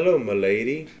 "Oh, hello, my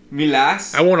lady."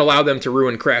 Milas. I won't allow them to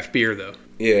ruin craft beer, though.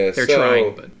 Yeah, they're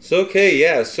trying. But so okay,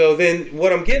 yeah. So then,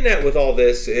 what I'm getting at with all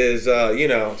this is,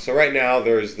 so right now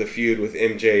there's the feud with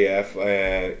MJF,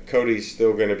 and Cody's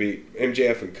still going to be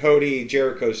MJF and Cody.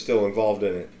 Jericho's still involved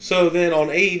in it. So then on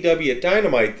AEW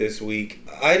Dynamite this week,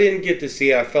 I didn't get to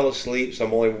see. I fell asleep, so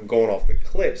I'm only going off the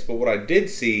clips. But what I did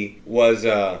see was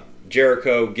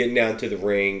Jericho getting down to the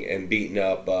ring and beating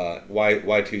up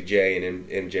Y2J and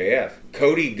MJF.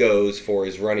 Cody goes for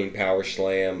his running power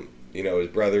slam. His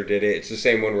brother did it. It's the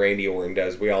same one Randy Orton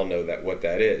does. We all know what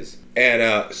that is.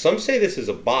 And some say this is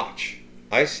a botch.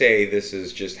 I say this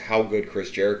is just how good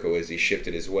Chris Jericho is. He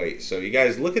shifted his weight. So you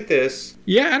guys look at this.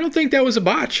 Yeah, I don't think that was a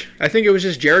botch. I think it was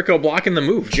just Jericho blocking the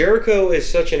move. Jericho is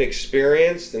such an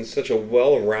experienced and such a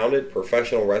well-rounded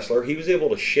professional wrestler. He was able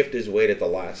to shift his weight at the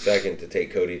last second to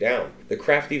take Cody down. The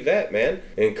crafty vet, man.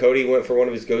 And Cody went for one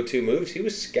of his go-to moves. He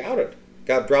was scouted.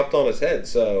 Got dropped on his head.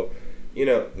 So,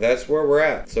 that's where we're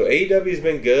at. So AEW's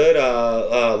been good.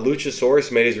 Luchasaurus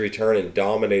made his return and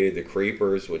dominated the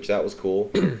Creepers, which that was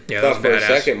cool. Yeah, I thought for a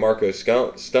second Marco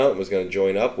Stunt was going to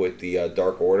join up with the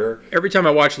Dark Order. Every time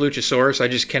I watch Luchasaurus, I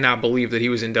just cannot believe that he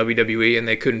was in WWE and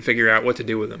they couldn't figure out what to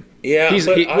do with him. Yeah,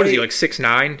 what is he, like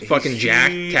 6'9", fucking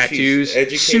jacked, tattoos,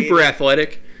 super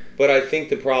athletic. But I think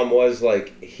the problem was,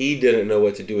 like, he didn't know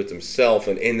what to do with himself,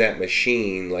 and in that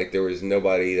machine, like, there was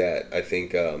nobody that I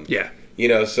think...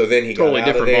 so then he got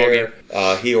out of there.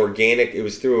 It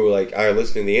was through, like, I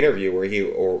listened to the interview where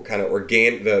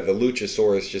the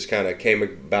Luchasaurus just kind of came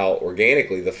about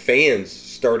organically. The fans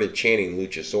started chanting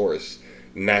Luchasaurus,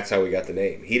 and that's how he got the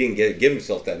name. He didn't give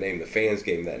himself that name. The fans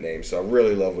gave him that name. So I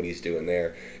really love what he's doing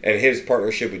there. And his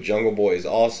partnership with Jungle Boy is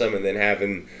awesome. And then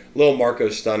having little Marco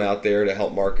Stunt out there to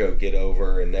help Marco get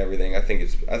over and everything. I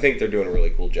think they're doing a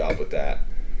really cool job with that.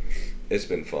 It's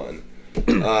been fun.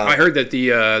 I heard that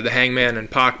the Hangman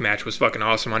and Pac match was fucking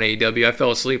awesome on AEW. I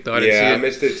fell asleep though. I didn't see it. I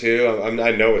missed it too.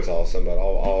 I know it's awesome, but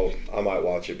I might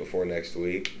watch it before next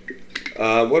week.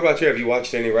 What about you? Have you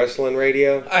watched any wrestling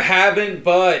radio? I haven't,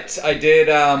 but I did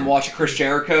watch a Chris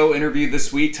Jericho interview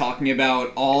this week talking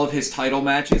about all of his title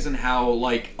matches and how,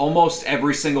 like, almost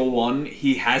every single one,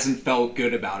 he hasn't felt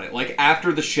good about it. Like,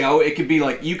 after the show, it could be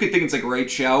like, you could think it's a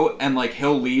great show, and, like,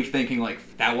 he'll leave thinking, like,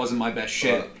 that wasn't my best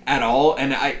shit at all.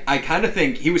 And I kind of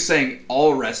think he was saying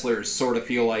all wrestlers sort of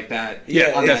feel like that.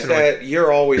 Yeah, that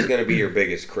you're always going to be your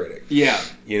biggest critic. Yeah.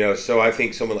 So I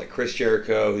think someone like Chris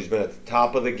Jericho, who's been at the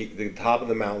top of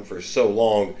the mountain for so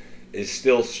long, is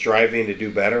still striving to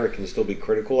do better and can still be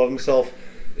critical of himself,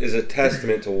 is a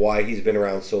testament to why he's been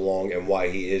around so long and why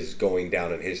he is going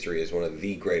down in history as one of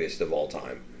the greatest of all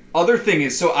time. Other thing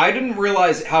is, so I didn't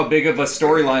realize how big of a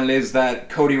storyline it is that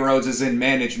Cody Rhodes is in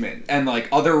management, and like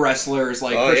other wrestlers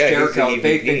like Chris Jericho,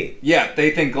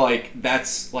 they think like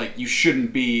that's like you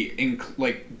shouldn't be in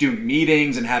like doing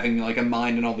meetings and having like a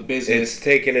mind in all the business. It's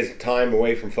taking his time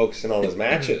away from focusing on his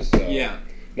matches. So. Yeah.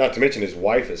 Not to mention his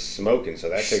wife is smoking, so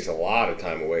that takes a lot of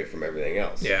time away from everything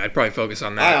else. Yeah, I'd probably focus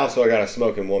on that. I also got a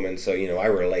smoking woman, so, I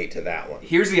relate to that one.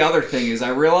 Here's the other thing is I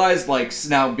realized, like,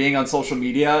 now being on social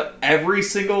media, every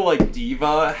single, like,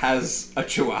 diva has a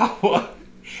chihuahua.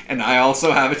 And I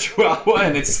also have a chihuahua,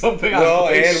 and it's something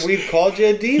and we've called you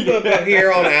a diva but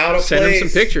here on Out of Place. Send him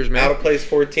some pictures, man. Out of Place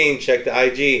 14. Check the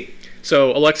IG.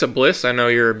 So, Alexa Bliss, I know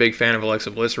you're a big fan of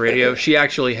Alexa Bliss Radio. She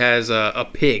actually has a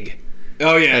pig.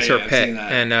 Oh, yeah, that's her pet.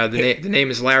 And the name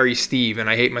is Larry Steve, and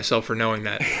I hate myself for knowing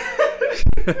that.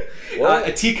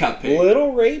 A teacup pig.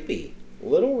 Little rapey.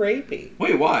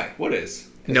 Wait, why? What is?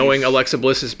 Knowing Alexa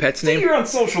Bliss's pet's name? You're on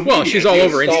social media. Well, she's all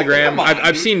over Instagram.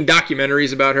 I've seen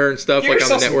documentaries about her and stuff on the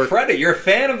network. Some credit. You're a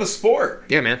fan of the sport.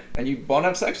 Yeah, man. And you want to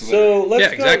have sex with her. So let's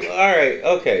go. Exactly. All right.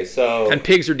 Okay. So. And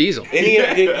pigs are diesel. Do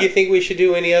you think we should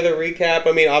do any other recap?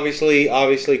 I mean,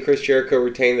 obviously, Chris Jericho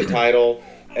retained the title.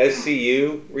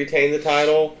 SCU retained the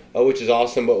title, which is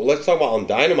awesome. But let's talk about on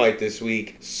Dynamite this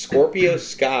week. Scorpio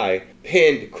Sky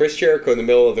pinned Chris Jericho in the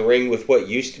middle of the ring with what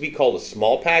used to be called a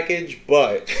small package,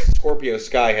 but Scorpio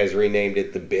Sky has renamed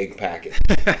it the big package.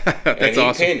 That's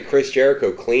awesome. Pinned Chris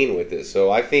Jericho clean with this.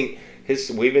 So I think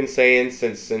we've been saying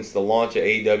since the launch of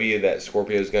AEW that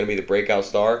Scorpio is going to be the breakout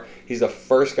star. He's the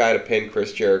first guy to pin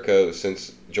Chris Jericho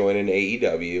since joining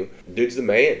AEW. Dude's the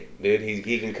man, dude.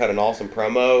 He can cut an awesome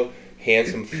promo.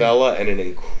 Handsome fella and an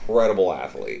incredible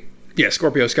athlete. Yeah,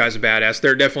 Scorpio Sky's a badass.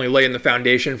 They're definitely laying the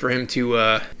foundation for him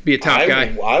to be a top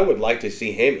guy. I would like to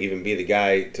see him even be the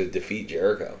guy to defeat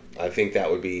Jericho. I think that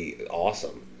would be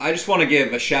awesome. I just want to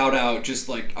give a shout out, just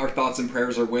like our thoughts and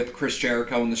prayers are with Chris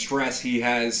Jericho and the stress he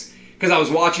has. Because I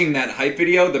was watching that hype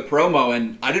video, the promo,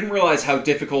 and I didn't realize how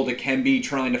difficult it can be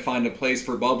trying to find a place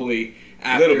for bubbly.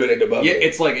 After, a little bit into bubbly. Yeah,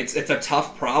 it's like it's a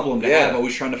tough problem to have,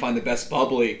 always trying to find the best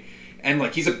bubbly. And,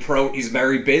 like, he's a pro, he's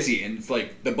very busy, and it's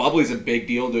like, the bubbly's a big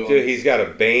deal to him. Dude, he's got a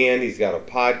band, he's got a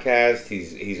podcast,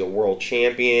 he's a world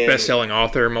champion. Best-selling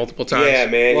author multiple times. Yeah,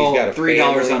 man, he's got a $3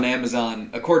 family. on Amazon,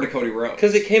 according to Cody Rhodes.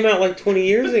 Because it came out like 20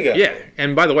 years ago. Yeah,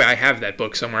 and by the way, I have that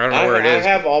book somewhere. I don't know where it is. I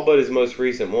have all but his most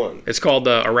recent one. It's called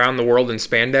Around the World in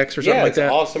Spandex or something like that. Yeah, it's an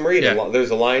awesome read. Yeah. There's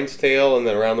a Lion's Tale and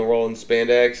then Around the World in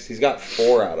Spandex. He's got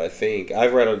 4 out, I think.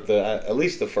 I've read at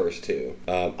least the first 2.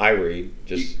 I read,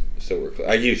 just... So we're clear.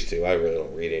 I used to. I really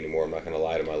don't read anymore. I'm not going to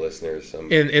lie to my listeners.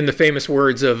 In the famous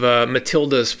words of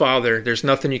Matilda's father, there's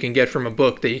nothing you can get from a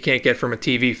book that you can't get from a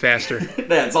TV faster.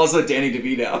 That's also Danny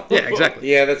DeVito. Yeah,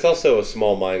 exactly. Yeah, that's also a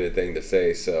small-minded thing to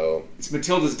say, so... It's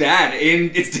Matilda's dad,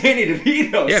 and it's Danny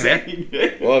DeVito saying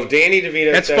it. Well, if Danny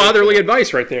DeVito... That's fatherly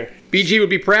advice right there. BG would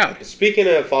be proud. Speaking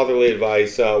of fatherly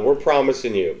advice, we're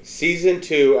promising you, Season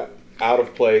 2... Out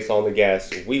of Place on the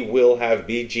Gas. We will have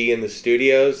BG in the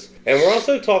studios, and we're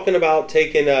also talking about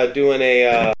taking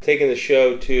the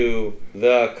show to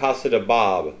the Casa de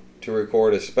Bob to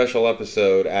record a special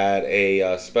episode at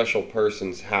a special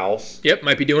person's house. Yep,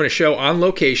 might be doing a show on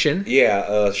location.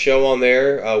 Yeah, a show on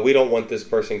there. We don't want this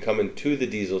person coming to the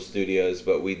Diesel Studios,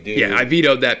 but we do. Yeah, I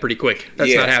vetoed that pretty quick.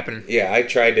 That's not happening. Yeah, I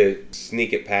tried to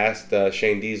sneak it past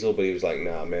Shane Diesel, but he was like,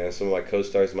 nah, man, some of my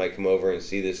co-stars might come over and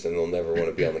see this, and they'll never want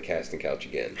to be on the casting couch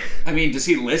again. I mean, does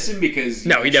he listen? Because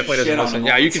no, he definitely doesn't listen.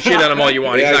 Yeah, you can shit on him all you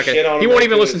want. Yeah, he won't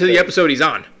even listen to the episode he's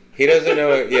on. He doesn't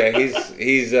know. Yeah,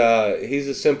 he's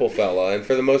a simple fella, and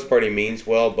for the most part, he means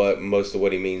well. But most of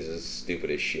what he means is stupid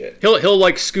as shit. He'll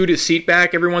like scoot his seat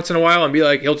back every once in a while and be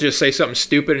like, he'll just say something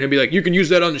stupid, and he'll be like, "You can use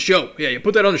that on the show. Yeah, you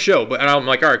put that on the show." But and I'm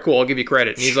like, "All right, cool. I'll give you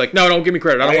credit." And he's like, "No, don't give me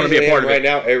credit. I don't want to be a part of it." Right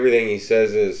now, everything he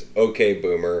says is "Okay,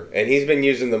 boomer," and he's been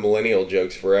using the millennial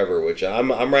jokes forever, which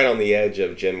I'm right on the edge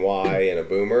of Gen Y and a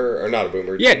boomer, or not a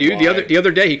boomer. Yeah, Gen dude. Y. The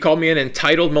other day he called me an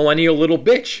entitled millennial little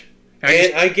bitch.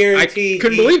 I guarantee I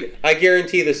couldn't believe it. I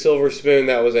guarantee the silver spoon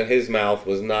that was in his mouth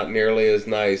was not nearly as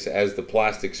nice as the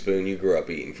plastic spoon you grew up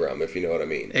eating from, if you know what I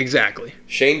mean. Exactly.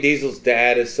 Shane Diesel's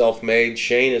dad is self-made.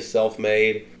 Shane is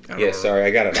self-made. Yeah, sorry, I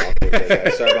got it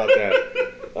off. Sorry about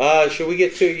that. Should we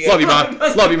get to you? Love you, Mom.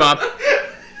 Love you, Mom.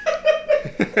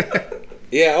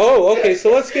 Yeah, okay,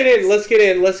 so let's get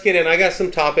in. I got some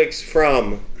topics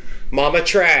from Mama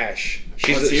Trash.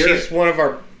 She's one of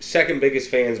our second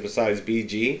biggest fans besides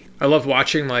BG. I love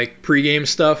watching like pregame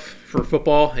stuff for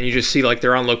football, and you just see like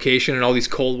they're on location in all these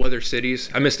cold weather cities.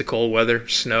 I miss the cold weather,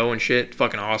 snow and shit.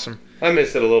 Fucking awesome. I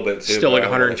miss it a little bit too. Still like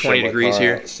 120 degrees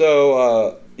here.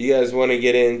 So, you guys want to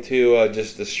get into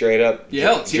just the straight up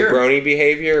jabroni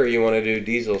behavior, or you want to do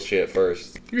Diesel shit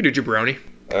first? You can do jabroni.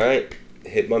 All right,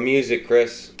 hit my music,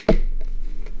 Chris.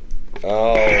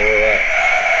 All right.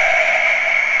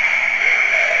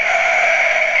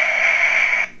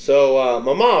 So,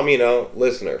 my mom,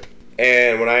 listener,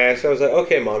 And when I asked her, I was like,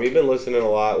 okay, Mom, you've been listening a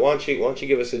lot. Why don't you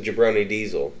give us a Jabroni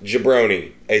Diesel?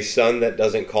 Jabroni, a son that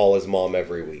doesn't call his mom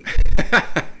every week.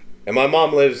 And my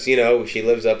mom lives, she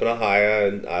lives up in Ohio,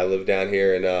 and I live down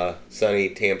here in sunny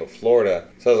Tampa, Florida.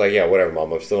 So I was like, yeah, whatever,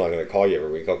 Mom. I'm still not going to call you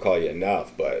every week. I'll call you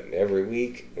enough, but every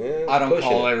week, I don't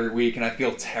call every week, and I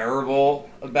feel terrible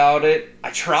about it.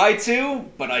 I try to,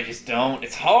 but I just don't.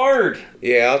 It's hard.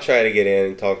 Yeah, I'll try to get in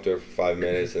and talk to her for 5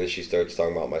 minutes, and then she starts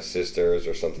talking about my sisters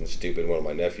or something stupid one of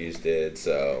my nephews did,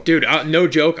 so... Dude, no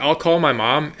joke, I'll call my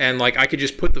mom, and, I could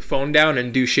just put the phone down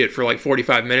and do shit for,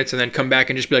 45 minutes, and then come back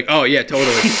and just be like, oh, yeah,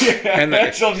 totally.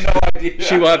 And she'll have no idea.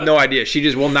 She will have no idea. She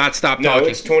just will not stop talking. No,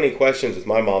 it's 20 questions with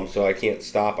my mom, so I can't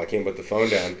stop. I can't put the phone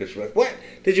down, because she's like, what?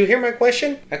 Did you hear my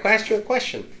question? I asked you a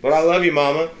question. But I love you,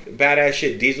 Mama. Badass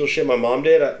shit, diesel shit my mom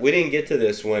did. We didn't get to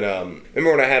this when,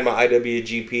 remember when I had my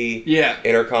IWGP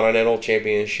Intercontinental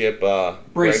Championship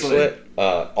bracelet?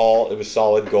 It was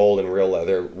solid gold and real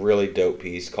leather, really dope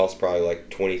piece, cost probably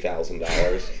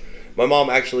 $20,000. My mom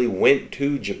actually went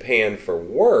to Japan for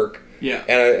work. Yeah.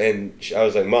 And I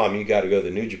was like, Mom, you got to go to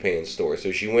the New Japan store.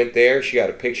 So she went there. She got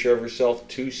a picture of herself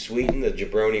to Sweden, the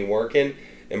Jabroni working,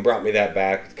 and brought me that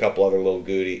back with a couple other little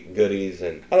goodies.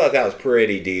 And I thought that was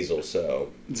pretty diesel,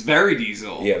 so. It's very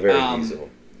diesel. Yeah, very diesel.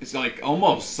 It's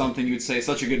almost something you would say,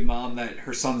 such a good mom that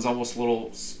her son's almost a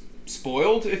little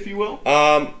spoiled, if you will.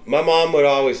 My mom would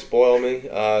always spoil me.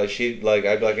 I'd be like,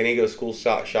 I need to go school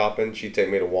shopping. She'd take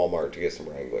me to Walmart to get some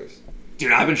Wranglers.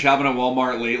 Dude, I've been shopping at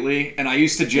Walmart lately, and I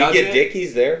used to judge You get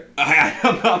Dickies there?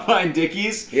 I'm not buying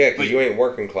Dickies. Yeah, because you ain't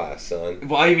working class, son.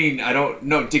 Well, I mean, I don't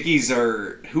know. Dickies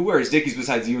are... Who wears Dickies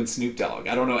besides you and Snoop Dogg?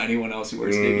 I don't know anyone else who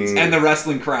wears Dickies. And the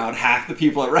wrestling crowd. Half the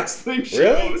people at wrestling shows.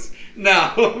 Really?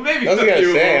 No, maybe I was going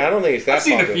to say, I don't think it's that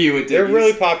popular. I've seen a few with Dickies. They're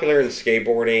really popular in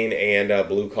skateboarding and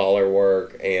blue-collar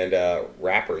work and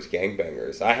rappers,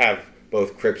 gangbangers. I have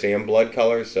both Crips and blood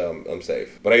colors, so I'm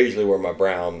safe. But I usually wear my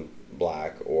brown,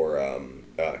 black, or...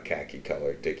 khaki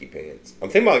colored Dickie pants. I'm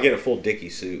thinking about getting a full Dickie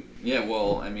suit. Yeah,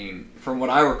 well, I mean, from what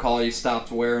I recall, you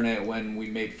stopped wearing it when we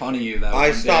made fun of you that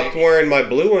I stopped wearing my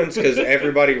blue ones because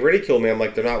everybody ridiculed me. I'm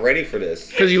like, they're not ready for this.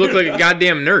 Because you look like a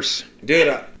goddamn nurse.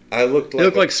 Dude, I looked like... You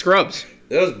look like Scrubs.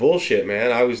 That was bullshit,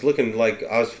 man. I was looking like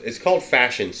It's called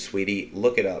fashion, sweetie.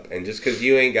 Look it up. And just because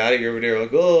you ain't got it, you're over there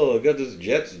like, oh, I got this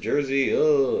Jets jersey.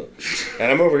 Oh, and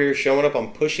I'm over here showing up.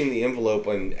 I'm pushing the envelope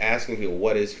and asking people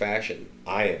what is fashion.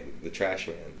 I am the trash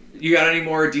man. You got any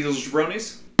more Diesel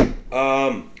Jabronis?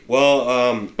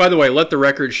 By the way, let the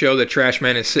record show that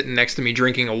Trashman is sitting next to me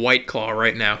drinking a White Claw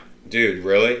right now. Dude,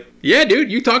 really? Yeah, dude.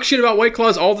 You talk shit about White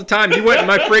Claws all the time. You went in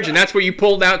my fridge, and that's what you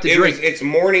pulled out to drink. It's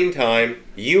morning time.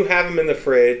 You have them in the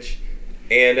fridge,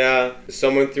 and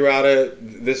someone threw out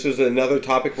this was another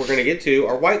topic we're going to get to,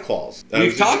 are White Claws.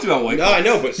 We've talked about White Claws. No, I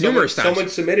know, but numerous times. Someone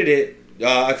submitted it.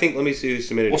 I think, let me see who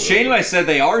submitted it. Well, Shane and I said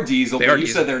they are diesel, but you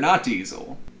diesel. said they're not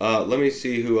diesel. Let me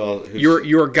see who else.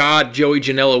 Your god, Joey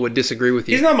Janela, would disagree with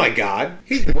you. He's not my god.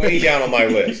 He's way down on my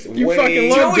list. You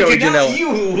fucking love Joey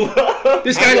Janela.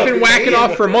 This guy's been whacking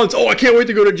off for months. Oh, I can't wait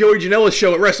to go to Joey Janela's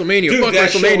show at WrestleMania. Dude, Fuck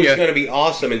that WrestleMania. show was going to be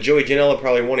awesome, and Joey Janela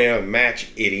probably won't have a match,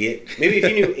 idiot. Maybe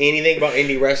if you knew anything about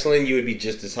indie wrestling, you would be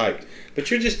just as hyped. But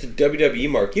you're just a WWE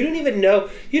mark. You don't even know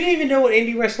what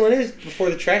indie wrestling is before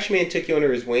the Trash Man took you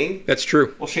under his wing. That's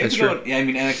true. Well, Shane's going. Yeah, I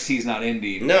mean NXT's not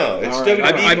indie. No, it's right.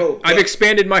 WWE. I've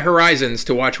expanded my horizons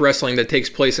to watch wrestling that takes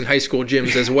place in high school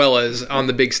gyms as well as on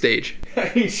the big stage.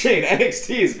 I mean, Shane,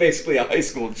 NXT is basically a high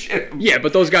school gym. Yeah,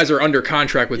 but those guys are under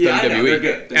contract with WWE, I know, they're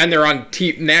good. And they're on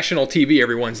national TV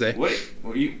every Wednesday.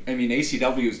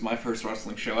 ACW is my first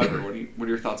wrestling show ever. What are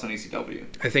your thoughts on ACW?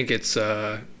 I think it's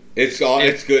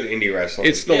good indie wrestling.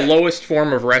 It's the lowest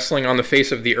form of wrestling on the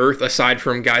face of the earth, aside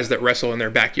from guys that wrestle in their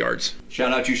backyards.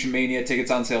 Shout out Mania, tickets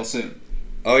on sale soon.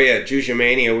 Oh yeah,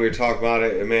 Mania. We were talking about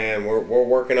it, man. We're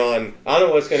working on. I don't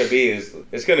know what it's going to be.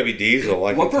 It's going to be Diesel.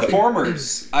 What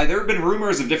performers? There have been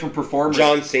rumors of different performers.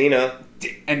 John Cena.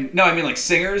 And no, I mean like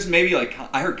singers. Maybe like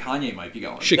I heard Kanye might be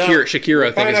going. Shakira,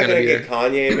 I think is going to be there. Get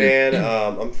Kanye, man.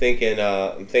 I'm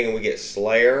thinking we get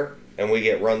Slayer. And we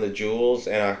get Run the Jewels,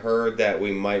 and I heard that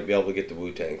we might be able to get the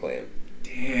Wu-Tang Clan.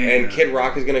 Damn. And Kid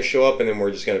Rock is going to show up, and then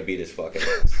we're just going to beat his fucking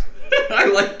ass. I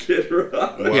like Kid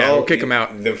Rock. Well, yeah, we'll kick him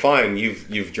out. Then fine,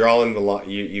 you've drawn the line.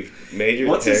 You've made your.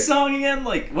 What's his song again?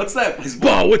 Like, what's that? His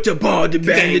ball with the ball, the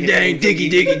bang, the dang, diggy,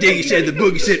 diggy, diggy. Said the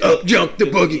boogie, said up, jump the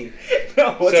boogie.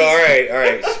 No, all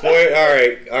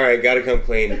right. Gotta come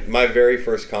clean. My very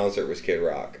first concert was Kid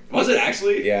Rock. Was it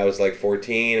actually? Yeah, I was like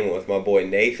 14 and with my boy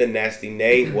Nathan, Nasty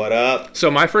Nate. What up?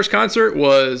 So my first concert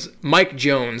was Mike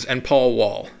Jones and Paul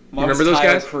Wall. You remember those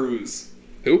guys? Cruz.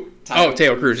 Who?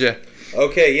 Teo Cruz, yeah.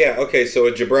 Okay, yeah, okay, so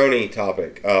a jabroni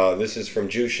topic. This is from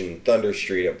Jushin Thunder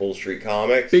Street at Bull Street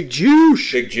Comics. Big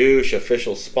Juice! Big Juice,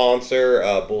 official sponsor,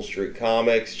 Bull Street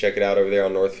Comics. Check it out over there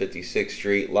on North 56th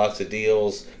Street. Lots of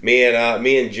deals. Me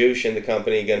and Jushin, the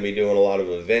company, going to be doing a lot of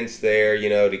events there,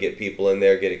 to get people in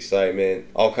there, get excitement.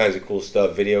 All kinds of cool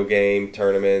stuff. Video game,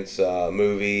 tournaments,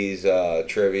 movies,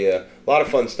 trivia. A lot of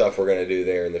fun stuff we're going to do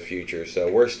there in the future. So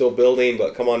we're still building,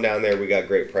 but come on down there. We got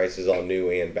great prices on new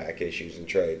and back issues and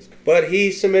trades. But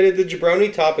he submitted the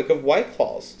jabroni topic of White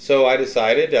Claws. So I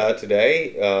decided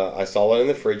today, I saw it in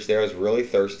the fridge there. I was really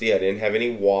thirsty. I didn't have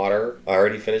any water. I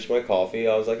already finished my coffee.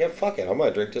 I was like, yeah, fuck it. I'm going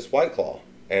to drink this White Claw.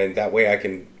 And that way I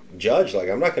can judge. Like,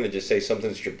 I'm not going to just say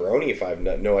something's jabroni if I have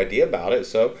no idea about it.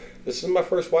 So this is my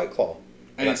first White Claw.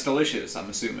 And it's delicious,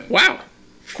 I'm assuming. Wow.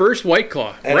 First White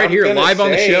Claw, and right here, live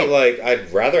on the show. Like,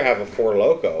 I'd rather have a Four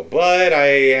Loko, but I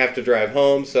have to drive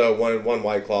home, so one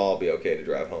White Claw I'll be okay to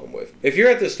drive home with. If you're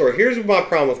at the store, here's my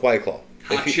problem with White Claw.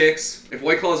 Hot chicks. If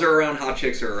White Claws are around, hot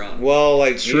chicks are around. Well,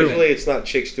 like, usually it's not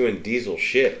chicks doing diesel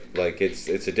shit. Like, it's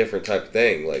a different type of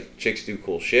thing. Like, chicks do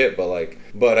cool shit,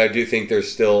 but I do think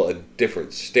there's still a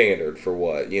different standard for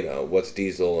what's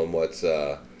diesel and what's...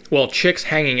 Well, chicks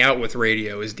hanging out with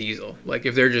radio is diesel. Like,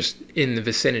 if they're just in the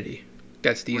vicinity.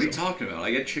 That's diesel. What are you talking about?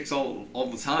 I get chicks all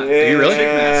the time. Yeah. Do you really?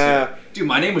 Chickmaster. Dude,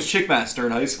 my name was Chickmaster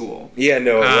in high school. Yeah,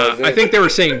 no, it wasn't. I think they were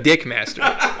saying Dickmaster.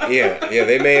 yeah,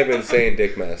 they may have been saying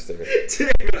Dickmaster.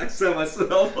 Dude, I set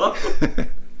myself up.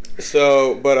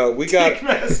 So, but we got...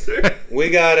 Dickmaster.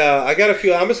 I got a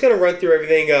few... I'm just going to run through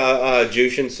everything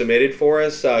Jushin submitted for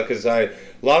us, because a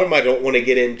lot of them I don't want to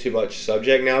get into much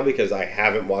subject now, because I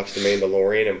haven't watched The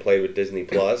Mandalorian and played with Disney+.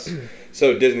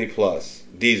 So, Disney+.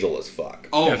 Diesel as fuck.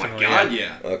 Oh Definitely, my god,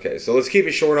 yeah. Okay, so let's keep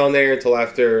it short on there until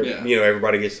after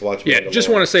everybody gets to watch. Yeah, just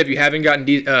want to say if you haven't gotten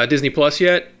Disney Plus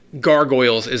yet,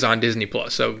 Gargoyles is on Disney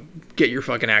Plus, so get your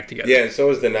fucking act together. Yeah, and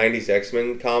so is the '90s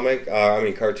X-Men comic.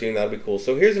 Cartoon. That'll be cool.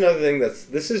 So here's another thing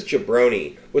this is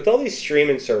jabroni. With all these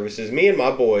streaming services, me and my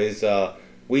boys.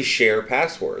 We share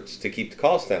passwords to keep the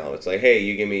cost down. It's like, hey,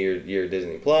 you give me your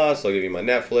Disney Plus, I'll give you my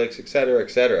Netflix, etc.,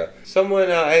 etc.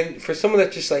 And for someone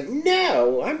that's just like,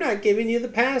 no, I'm not giving you the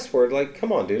password. Like,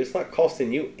 come on, dude, it's not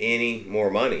costing you any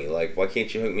more money. Like, why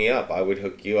can't you hook me up? I would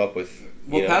hook you up with.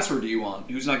 What password do you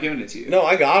want? Who's not giving it to you? No,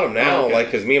 I got them now. Oh, okay. Like,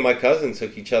 because me and my cousins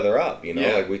hook each other up. Like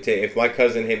if my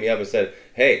cousin hit me up and said,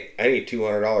 hey, I need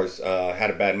 $200. Had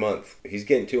a bad month. He's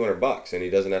getting $200, and he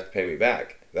doesn't have to pay me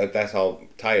back. That's how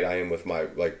tight I am with my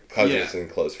cousins and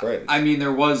close friends. I mean,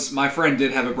 my friend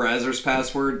did have a Brazzers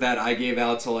password that I gave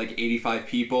out to 85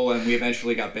 people, and we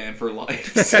eventually got banned for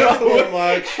life. So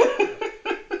much.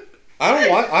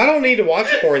 I don't need to watch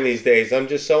porn these days. I'm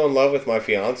just so in love with my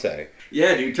fiance.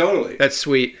 Yeah, dude, totally. That's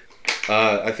sweet.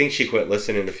 I think she quit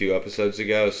listening a few episodes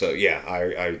ago, so yeah,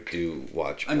 I do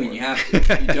watch porn. I mean, you have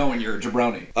to. You don't when you're a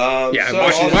jabroni.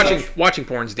 Watching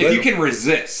porn's diesel. If you can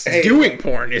resist. Doing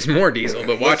porn is more diesel,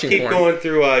 but watching porn. Let's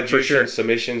keep going through Jushin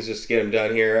submissions just to get them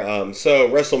done here. So,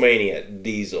 WrestleMania,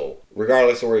 diesel.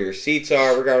 Regardless of where your seats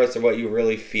are, regardless of what you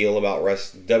really feel about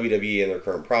WWE and their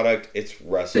current product, it's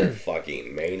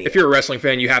Wrestle-fucking-Mania. If you're a wrestling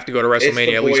fan, you have to go to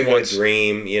WrestleMania at least once. It's the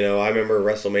boyhood dream. I remember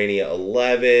WrestleMania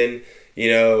 11...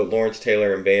 Lawrence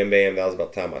Taylor and Bam Bam, that was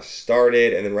about the time I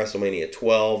started. And then WrestleMania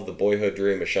 12, the boyhood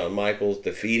dream of Shawn Michaels,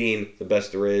 defeating the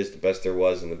best there is, the best there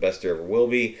was, and the best there ever will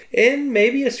be. And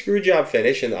maybe a screwjob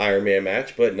finish in the Iron Man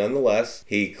match, but nonetheless,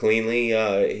 he cleanly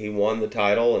he won the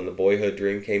title and the boyhood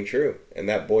dream came true. And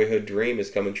that boyhood dream is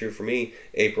coming true for me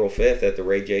April 5th at the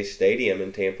Ray J Stadium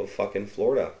in Tampa, fucking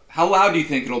Florida. How loud do you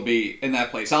think it'll be in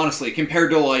that place, honestly,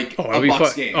 compared to a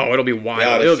Bucks game? Oh, it'll be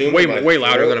wild. It'll be way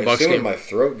louder than a Bucks game. As soon as my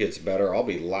throat gets better, I'll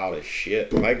be loud as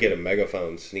shit. I might get a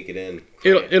megaphone, sneak it in.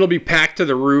 It'll be packed to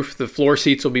the roof. The floor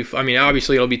seats will be. I mean,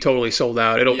 obviously, it'll be totally sold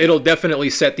out. It'll definitely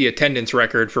set the attendance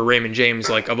record for Raymond James,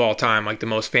 of all time, the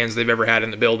most fans they've ever had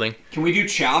in the building. Can we do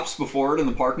chops before it in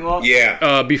the parking lot?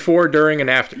 Yeah. Before, during, and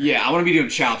after. Yeah, I'm gonna be doing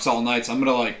chops all night. So I'm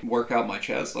gonna work out my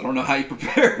chest. I don't know how you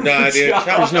prepare. No, dude, chops.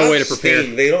 There's no way to prepare.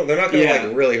 They're not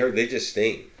gonna really hurt. They just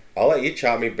sting. I'll let you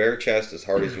chop me bare chest as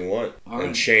hard as you want. Right.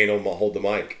 And Shane will hold the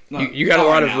mic. You got a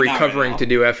lot of recovering to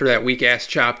do after that weak-ass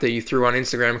chop that you threw on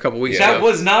Instagram a couple weeks ago. That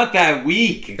was not that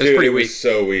weak. It was pretty weak. Was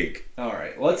so weak. All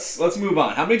right, let's move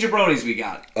on. How many jabronis we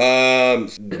got?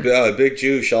 Big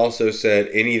Juice also said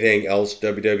anything else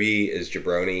WWE is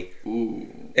jabroni. Ooh.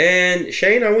 And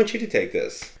Shane, I want you to take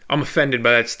this. I'm offended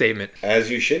by that statement.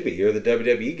 As you should be. You're the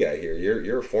WWE guy here.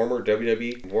 You're a former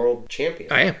WWE World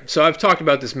Champion. I am. So I've talked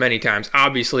about this many times.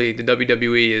 Obviously, the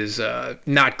WWE is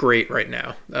not great right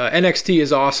now. NXT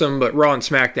is awesome, but Raw and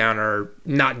SmackDown are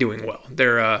not doing well.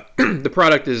 They're the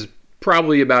product is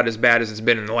probably about as bad as it's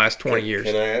been in the last 20 years.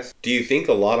 Can I ask, do you think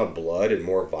a lot of blood and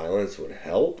more violence would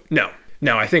help? No,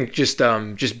 I think just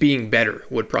being better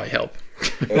would probably help.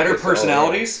 Better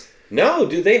personalities? No,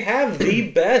 dude, they have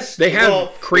the best. They have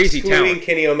crazy excluding talent.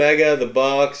 Kenny Omega, the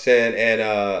Bucks, and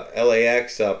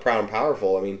LAX, Proud and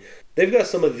Powerful. I mean, they've got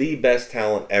some of the best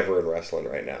talent ever in wrestling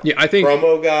right now. Yeah, I think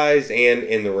promo guys and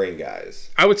in the ring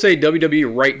guys. I would say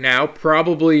WWE right now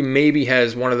probably maybe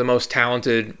has one of the most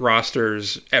talented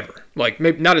rosters ever. Like,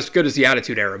 maybe not as good as the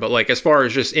Attitude Era, but like as far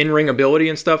as just in-ring ability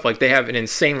and stuff, like they have an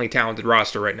insanely talented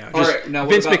roster right now. Now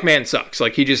Vince McMahon sucks.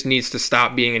 Like, he just needs to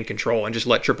stop being in control and just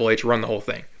let Triple H run the whole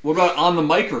thing. What about on the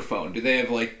microphone? Do they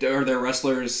have are their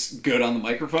wrestlers good on the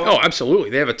microphone? Oh, absolutely.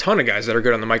 They have a ton of guys that are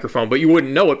good on the microphone, but you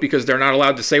wouldn't know it because they're not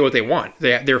allowed to say what they want.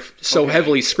 They're so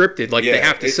heavily scripted. Like, they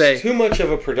have to say. It's too much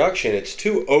of a production. It's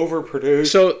too overproduced.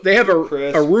 So they have a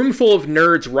room full of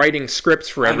nerds writing scripts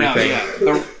for everything.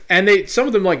 And some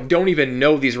of them like don't even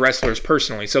know these wrestlers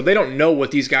personally, so they don't know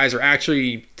what these guys are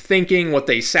actually thinking, what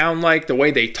they sound like, the way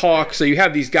they talk. So you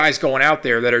have these guys going out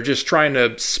there that are just trying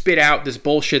to spit out this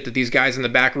bullshit that these guys in the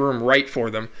back room write for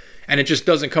them, and it just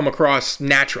doesn't come across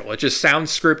natural. It just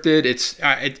sounds scripted. It's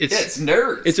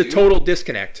nerds. It's a total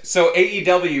disconnect. So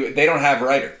AEW, they don't have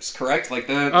writers, correct? Like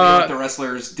they let the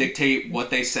wrestlers dictate what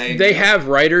they say. They have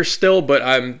writers still,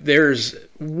 but there's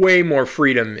way more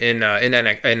freedom in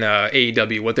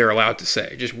AEW, what they're allowed to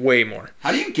say. Just way more.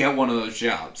 How do you get one of those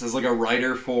jobs as like a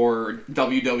writer for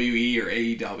WWE or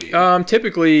AEW?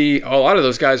 Typically, a lot of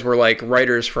those guys were like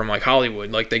writers from like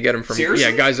Hollywood. Like they get them from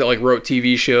guys that like wrote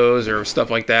TV shows or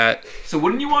stuff like that. So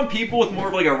wouldn't you want people with more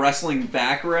of like a wrestling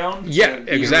background? Yeah,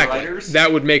 exactly.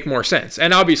 That would make more sense.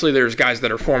 And obviously, there's guys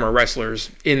that are former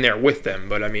wrestlers in there with them.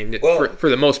 But I mean, for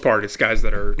the most part, it's guys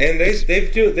that are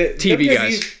TV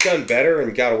guys. Done better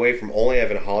and got away from only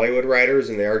having Hollywood writers,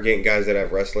 and they are getting guys that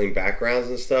have wrestling backgrounds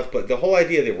and stuff. But the whole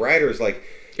idea of the writers, like,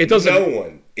 no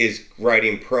one is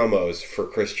writing promos for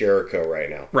Chris Jericho right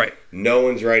now. Right. No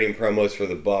one's writing promos for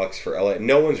the Bucks, for LA.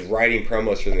 No one's writing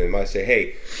promos for them. They might say,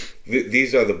 hey,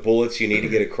 these are the bullets you need to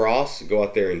get across. Go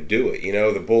out there and do it. You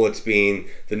know, the bullets being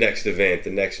the next event,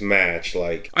 the next match.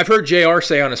 Like, I've heard JR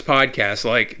say on his podcast,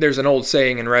 like, there's an old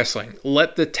saying in wrestling,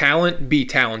 let the talent be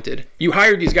talented. You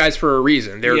hired these guys for a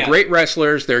reason. They're great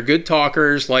wrestlers. They're good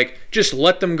talkers. Like, just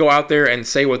let them go out there and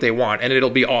say what they want, and it'll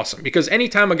be awesome. Because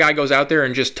anytime a guy goes out there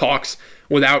and just talks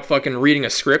without fucking reading a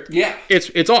script,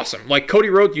 it's awesome. Like, Cody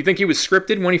Rhodes, you think he was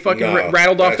scripted when he fucking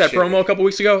rattled off that promo a couple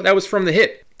weeks ago? That was from the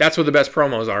hit. That's what the best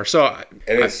promos are.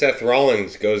 And then Seth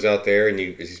Rollins goes out there and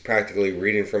he's practically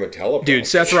reading from a teleprompter. Dude,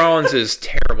 Seth Rollins is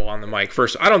terrible on the mic.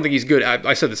 First, I don't think he's good.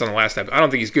 I said this on the last episode. I don't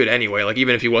think he's good anyway. Like,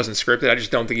 even if he wasn't scripted, I just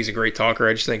don't think he's a great talker.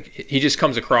 I just think he just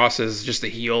comes across as just a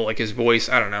heel. Like, his voice,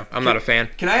 I don't know. I'm not a fan.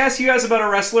 Can I ask you guys about a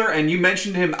wrestler? And you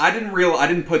mentioned him. I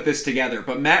didn't put this together,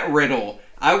 but Matt Riddle.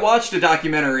 I watched a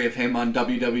documentary of him on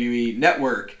WWE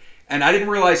Network, and I didn't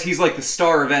realize he's like the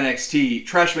star of NXT.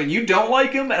 Trashman, you don't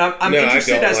like him? And I'm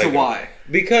interested as to why.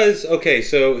 Because, okay,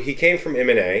 so he came from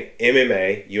MMA,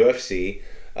 UFC,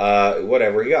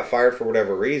 whatever. He got fired for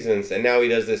whatever reasons, and now he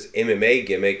does this MMA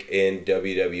gimmick in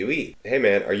WWE. Hey,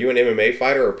 man, are you an MMA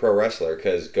fighter or a pro wrestler?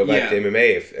 Because go back to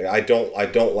MMA. If I don't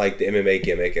like the MMA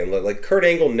gimmick, and like Kurt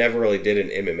Angle never really did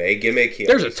an MMA gimmick.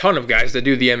 There's a ton of guys that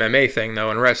do the MMA thing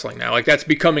though in wrestling now. Like, that's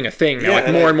becoming a thing now.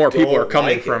 Like, more and more people are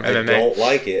coming from MMA. I don't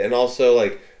like it, and also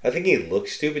like, I think he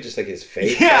looks stupid, just like his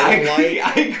face. Yeah, I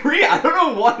agree. I don't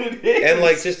know what it is. And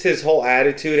like just his whole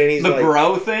attitude, and he's the like,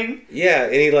 bro thing. Yeah,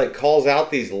 and he like calls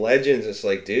out these legends. It's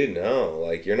like, dude, no,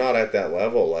 like you're not at that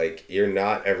level. Like you're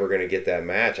not ever gonna get that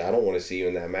match. I don't want to see you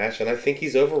in that match. And I think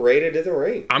he's overrated in the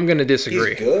ring. I'm gonna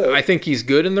disagree. He's good. I think he's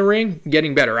good in the ring,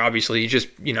 getting better. Obviously, he just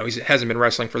he hasn't been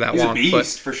wrestling for that long. He's a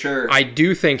beast but for sure. I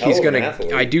do think he's gonna.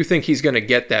 I do think he's gonna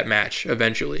get that match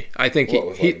eventually. I think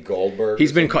like Goldberg.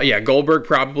 He's been Goldberg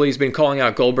probably. He's been calling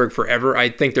out Goldberg forever. I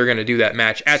think they're going to do that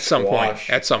match at some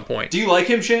point. Do you like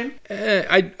him, Shane?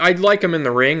 I'd like him in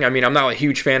the ring. I mean, I'm not a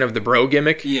huge fan of the bro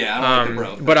gimmick. Yeah, I like the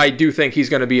bro. But I do think he's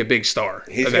going to be a big star.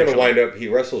 He's going to wind up, he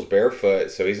wrestles barefoot,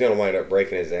 so he's going to wind up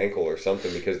breaking his ankle or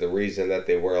something, because the reason that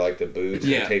they wear like the boots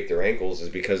and tape their ankles is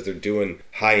because they're doing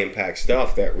high impact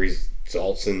stuff that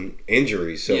results in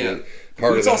injuries. So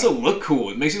boots also look cool.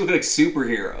 It makes you look like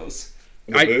superheroes.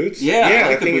 The boots? Yeah,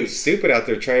 I think it's stupid out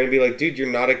there trying to be like, dude, you're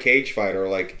not a cage fighter.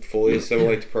 Like, fully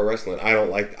assimilate to pro wrestling. I don't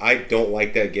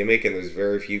like that gimmick, and there's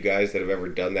very few guys that have ever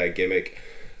done that gimmick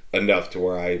enough to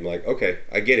where I'm like, okay,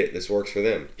 I get it. This works for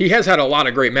them. He has had a lot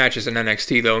of great matches in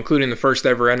NXT, though, including the first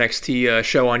ever NXT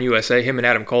show on USA. Him and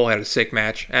Adam Cole had a sick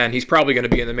match, and he's probably going to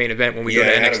be in the main event when we go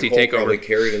to Adam NXT Cole TakeOver. Probably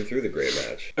carried him through the great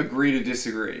match. Agree to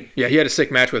disagree. Yeah, he had a sick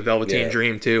match with Velveteen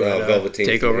Dream, too. Well, Velveteen's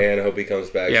TakeOver. Man, I hope he comes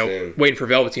back soon. Waiting for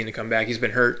Velveteen to come back. He's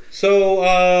been hurt.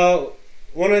 So,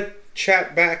 want to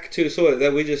chat back to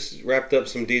that we just wrapped up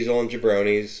some Diesel and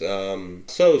Jabronis.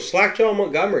 So Slackjaw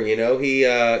Montgomery, he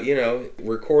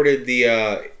recorded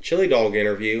the Chili Dog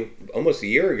interview almost a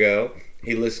year ago.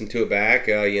 He listened to it back.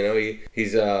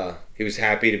 He was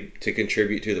happy to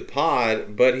contribute to the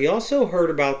pod, but he also heard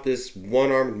about this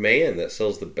one-armed man that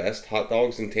sells the best hot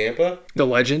dogs in Tampa. The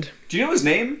legend. Do you know his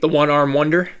name? The one-arm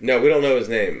wonder. No, we don't know his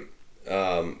name.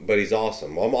 But he's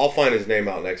awesome. I'll find his name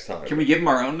out next time. Can we give him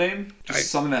our own name? Just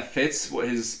something that fits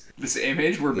this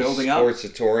image we're building up.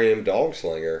 Sportsatorium Dog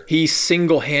Slinger. He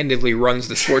single-handedly runs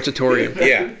the Sportsatorium.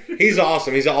 Yeah, he's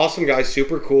awesome. He's an awesome guy.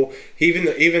 Super cool. Even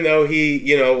though he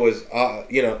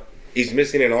he's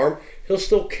missing an arm, he'll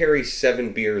still carry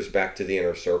 7 beers back to the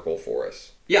inner circle for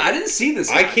us. Yeah, I didn't see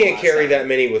this. I can't carry that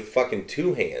many with fucking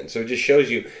 2 hands. So it just shows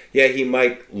you, he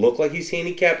might look like he's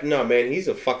handicapped. No, man, he's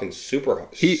a fucking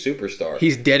superstar.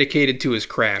 He's dedicated to his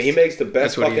craft. He makes the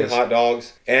best fucking hot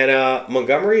dogs. And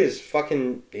Montgomery is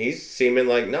he's seeming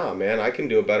like, nah, man, I can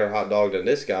do a better hot dog than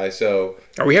this guy. So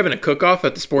are we having a cook-off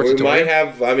at the Sportsatorium?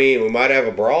 We might have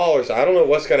a brawl or something. I don't know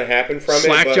what's going to happen from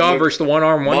Slackjaw versus the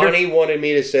one-arm wonder? Monty wanted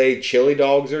me to say chili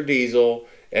dogs or Diesel.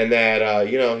 And that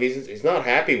he's not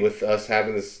happy with us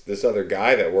having this other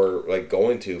guy that we're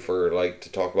going to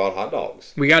talk about hot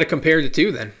dogs. We got to compare the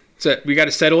two then. So we got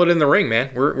to settle it in the ring,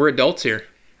 man. We're adults here.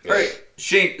 All right,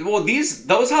 Shane. Well,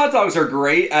 those hot dogs are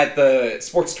great at the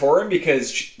Sportsatorium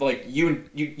because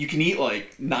you can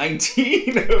eat 19.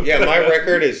 Yeah, my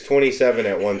record is 27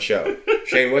 at one show.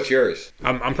 Shane, what's yours?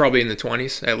 I'm probably in the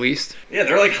 20s at least. Yeah,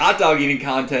 they're like hot dog eating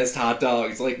contest hot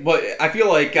dogs. But I feel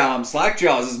like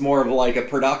Slackjaw's is more of a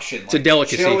production. It's a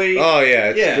delicacy. Chili. Oh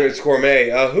yeah, it's gourmet.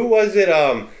 Who was it?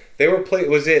 They were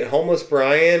was it Homeless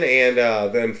Brian and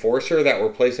the Enforcer that were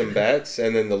placing bets,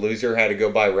 and then the loser had to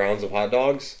go buy rounds of hot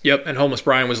dogs? Yep, and Homeless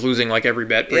Brian was losing every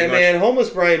bet pretty much. Man,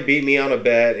 Homeless Brian beat me on a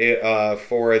bet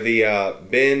for the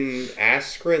Ben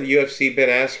Askren, the UFC Ben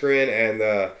Askren, and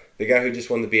the guy who just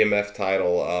won the BMF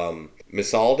title,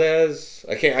 Misaldez.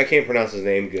 I can't pronounce his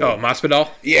name good. Oh, Masvidal?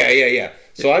 Yeah.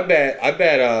 So I bet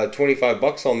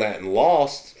 $25 on that and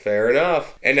lost. Fair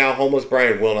enough. And now Homeless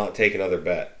Brian will not take another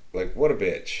bet. What a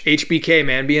bitch. HBK,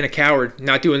 man, being a coward,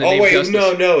 not doing the name justice.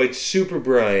 No, it's Super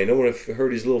Brian. I don't want to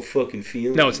hurt his little fucking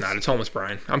feelings. No, it's not. It's Homeless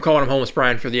Brian. I'm calling him Homeless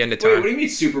Brian for the end of time. Wait, what do you mean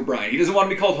Super Brian? He doesn't want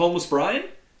to be called Homeless Brian?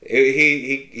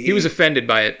 He was offended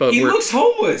by it, but he looks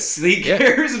homeless. He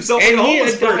carries himself like a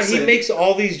homeless person. He makes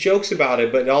all these jokes about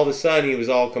it, but all of a sudden he was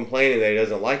all complaining that he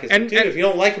doesn't like it. So, if you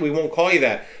don't like it, we won't call you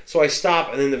that. So I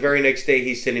stop, and then the very next day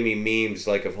he's sending me memes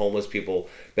of homeless people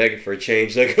begging for a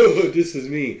change, oh, this is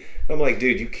me. I'm like,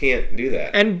 dude, you can't do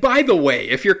that. And by the way,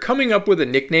 if you're coming up with a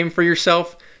nickname for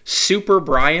yourself, Super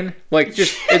Brian,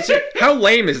 how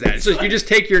lame is that? So you just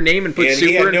take your name and put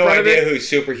Super in front of it? He had no idea who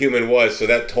Superhuman was, so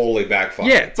that totally backfired.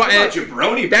 Yeah, but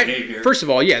jabroni behavior. First of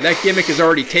all, that gimmick is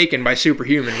already taken by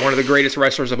Superhuman, one of the greatest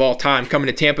wrestlers of all time, coming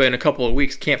to Tampa in a couple of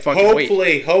weeks. Can't fucking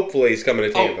wait. Hopefully he's coming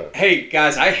to Tampa. Hey,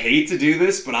 guys, I hate to do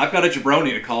this, but I've got a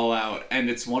jabroni to call out, and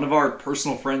it's one of our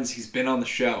personal friends. He's been on the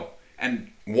show.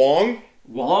 And Wong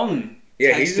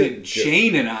texted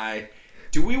Shane and I,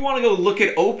 do we want to go look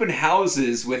at open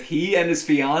houses with he and his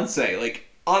fiance?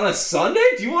 On a Sunday?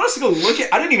 Do you want us to go look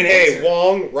at... I didn't even answer. Hey,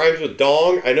 Wong rhymes with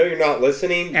dong. I know you're not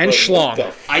listening. And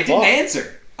schlong. I didn't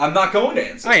answer. I'm not going to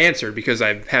answer. I answered because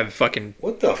I have fucking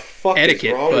What the fuck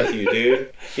etiquette, is wrong with you,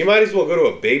 dude? You might as well go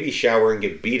to a baby shower and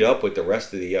get beat up with the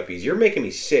rest of the yuppies. You're making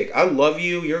me sick. I love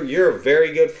you. You're a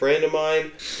very good friend of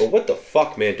mine. But what the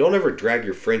fuck, man? Don't ever drag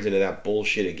your friends into that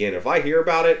bullshit again. If I hear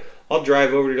about it, I'll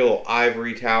drive over to your little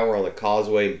ivory tower on the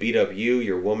causeway and beat up you,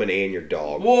 your woman, and your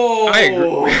dog. Whoa! I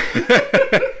agree.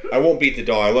 I won't beat the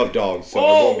dog. I love dogs, so I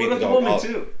won't beat the dog. Woman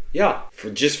too? Yeah,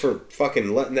 for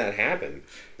fucking letting that happen.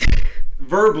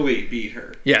 Verbally beat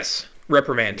her. Yes.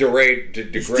 Reprimand. Degrade.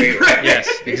 Yes,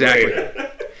 exactly.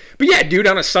 But yeah, dude,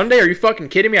 on a Sunday, are you fucking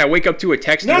kidding me? I wake up to a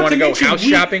text, you want to go house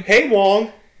shopping? Hey,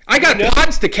 Wong. I got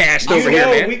pods to cast over here,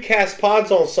 man. We cast pods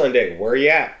on Sunday. Where are you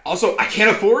at? Also, I can't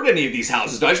afford any of these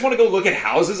houses. Do I just want to go look at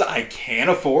houses I can't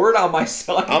afford on my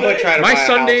Sunday? I'm going to try to buy a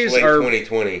house late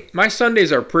 2020. My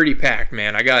Sundays are pretty packed,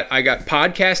 man. I got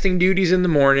podcasting duties in the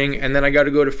morning, and then I got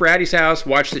to go to Fratty's house,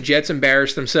 watch the Jets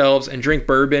embarrass themselves, and drink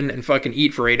bourbon and fucking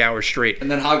eat for 8 hours straight. And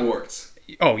then Hogwarts.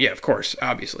 Oh, yeah, of course,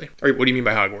 obviously. Or what do you mean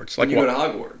by Hogwarts? Like, you go to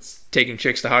Hogwarts. Taking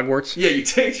chicks to Hogwarts? Yeah, you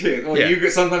take chicks. Well, yeah.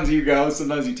 Sometimes you go,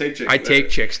 sometimes you take chicks. I take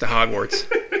chicks to Hogwarts.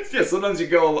 Yeah, sometimes you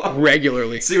go along.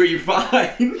 Regularly. See what you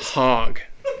find. Hog.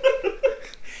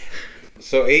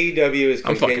 So AEW is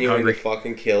continuing to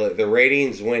fucking kill it. The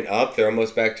ratings went up. They're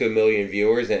almost back to 1 million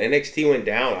viewers. And NXT went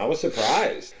down. I was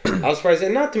surprised.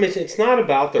 And not to mention, it's not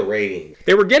about the ratings.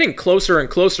 They were getting closer and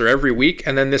closer every week.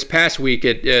 And then this past week,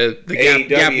 the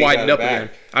gap widened up again.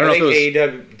 I think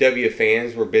AEW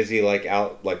fans were busy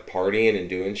out partying and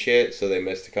doing shit, so they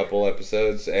missed a couple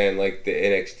episodes, and the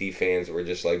NXT fans were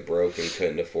just broke and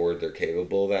couldn't afford their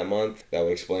cable that month. That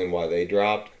would explain why they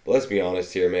dropped. But let's be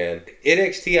honest here, man.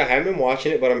 NXT, I haven't been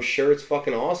watching it, but I'm sure it's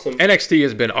fucking awesome. NXT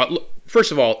has been...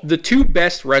 First of all, the two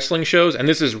best wrestling shows, and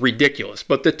this is ridiculous,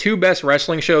 but the two best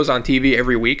wrestling shows on TV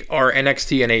every week are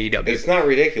NXT and AEW. It's not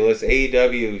ridiculous.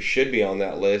 AEW should be on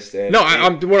that list. And no,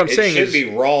 what I'm saying is...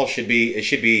 Raw should be... It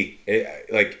should be...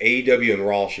 AEW and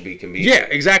Raw should be competing. Yeah,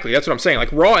 exactly. That's what I'm saying.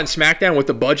 Raw and SmackDown with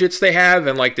the budgets they have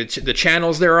and the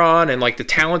channels they're on and the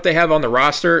talent they have on the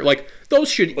roster, those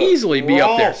should easily be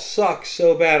up there. Raw sucks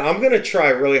so bad. I'm going to try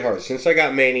really hard. Since I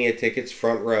got Mania tickets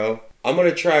front row, I'm going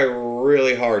to try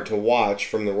really hard to watch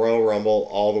from the Royal Rumble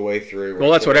all the way through.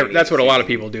 Well, that's what a lot of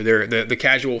people do. They're the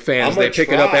casual fans. They pick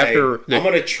it up after... I'm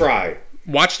going to try.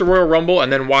 Watch the Royal Rumble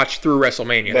and then watch through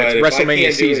WrestleMania. But That's if WrestleMania I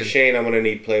can't season. Do it, Shane, I'm going to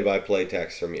need play-by-play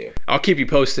text from you. I'll keep you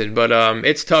posted, but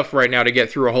it's tough right now to get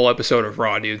through a whole episode of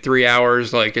Raw, dude. 3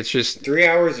 hours, it's just 3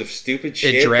 hours of stupid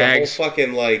shit. It drags. The whole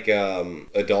fucking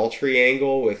adultery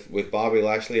angle with Bobby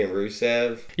Lashley and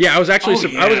Rusev. Yeah, I was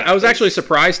actually I was actually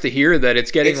surprised to hear that it's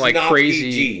getting not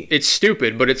crazy. PG. It's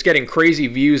stupid, but it's getting crazy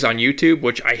views on YouTube,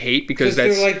 which I hate because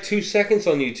that's they're 2 seconds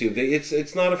on YouTube.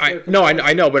 It's not a fair.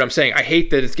 I know, but I'm saying I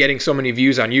hate that it's getting so many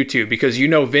views on YouTube. Because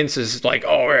Vince is oh,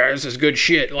 yeah, this is good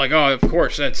shit. Oh, of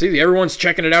course. Everyone's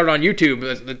checking it out on YouTube.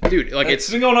 Dude, it's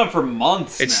been going on for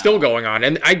months. It's still going on.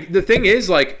 And the thing is,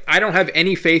 I don't have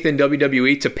any faith in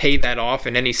WWE to pay that off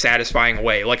in any satisfying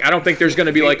way. I don't think there's going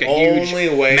to be a huge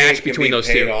match between those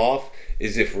two. Off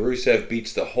is if Rusev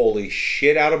beats the holy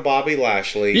shit out of Bobby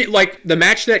Lashley. The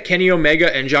match that Kenny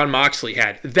Omega and Jon Moxley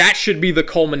had. That should be the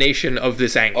culmination of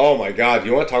this angle. Oh my God.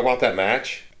 You want to talk about that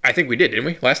match? I think we did, didn't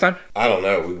we, last time? I don't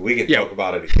know. We can talk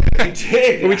about it. We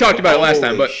did. But we talked about it last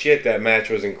time. But shit, that match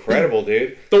was incredible,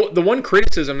 dude. The one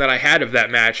criticism that I had of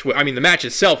that match, I mean, the match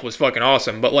itself was fucking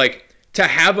awesome, but to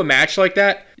have a match like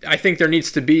that, I think there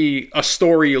needs to be a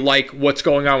story like what's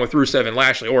going on with Rusev and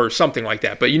Lashley or something like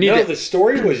that. But you need the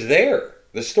story was there.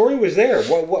 The story was there.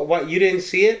 What? You didn't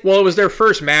see it? Well, it was their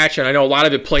first match, and I know a lot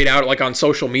of it played out on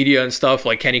social media and stuff,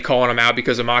 Kenny calling him out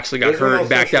because Moxley got hurt and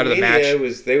backed out of the match.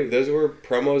 Those were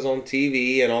promos on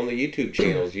TV and on the YouTube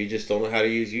channels. You just don't know how to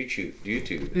use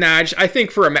YouTube. Nah, I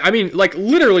think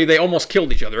literally they almost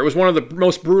killed each other. It was one of the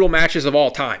most brutal matches of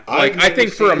all time. I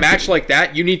think for a match like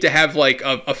that, you need to have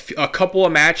a couple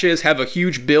of matches, have a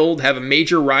huge build, have a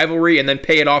major rivalry, and then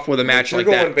pay it off with a match like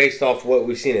that. We're going based off what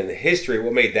we've seen in the history.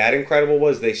 What made that incredible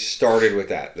was they started with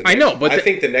that. I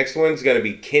think the next one's going to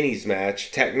be Kenny's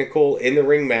match, technical in the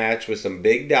ring match with some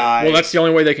big dives. Well, that's the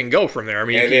only way they can go from there. I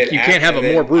mean, you can't have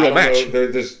a more brutal match.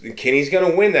 Kenny's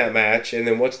going to win that match, and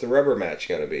then what's the rubber match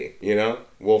going to be?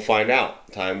 We'll find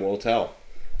out. Time will tell.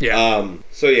 Yeah.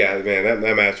 So yeah, man,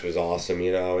 that match was awesome.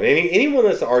 And anyone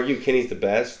that's to argue Kenny's the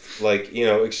best,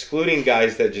 excluding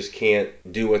guys that just can't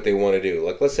do what they want to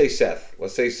do. Let's say Seth.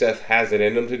 Let's say Seth has it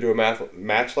in him to do a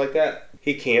match like that.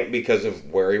 He can't because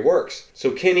of where he works. So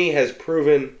Kenny has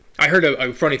proven... I heard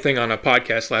a funny thing on a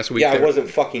podcast last week. Yeah, I wasn't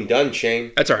fucking done,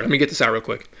 Shane. That's all right. Let me get this out real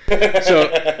quick.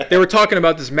 So they were talking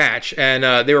about this match,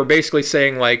 and they were basically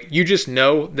saying, you just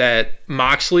know that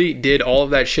Moxley did all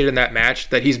of that shit in that match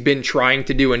that he's been trying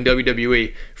to do in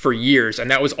WWE for years,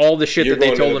 and that was all the shit that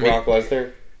they told him. Brock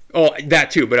Lesnar? Oh,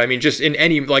 that too, but I mean, just in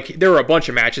any, there were a bunch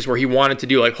of matches where he wanted to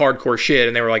do, hardcore shit,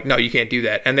 and they were like, no, you can't do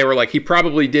that. And they were like, he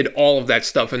probably did all of that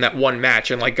stuff in that one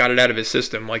match and, got it out of his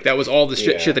system. That was all the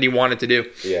shit that he wanted to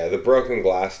do. Yeah, the broken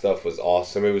glass stuff was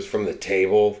awesome. It was from the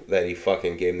table that he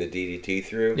fucking gave him the DDT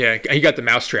through. Yeah, he got the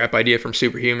mousetrap idea from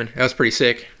Superhuman. That was pretty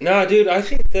sick. No, dude, I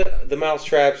think the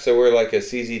mousetraps were a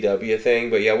CZW thing,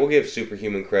 but yeah, we'll give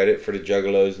Superhuman credit for the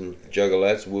juggalos and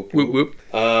juggalettes. Whoop, whoop. Whoop,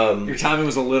 whoop. Your timing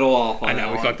was a little off on I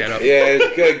know, we fucked that up. Yeah,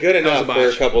 it's good enough for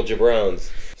a couple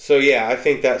jabrones. So yeah, I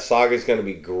think that saga is going to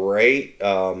be great.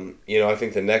 I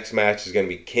think the next match is going to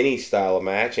be Kenny's style of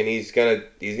match, and he's gonna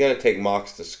take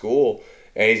Mox to school.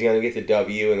 and he's going to get the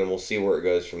W, and then we'll see where it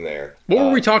goes from there. What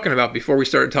were we talking about before we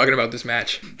started talking about this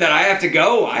match? That I have to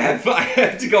go. I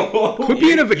have to go home. Quit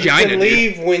being a vagina, You can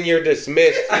leave when you're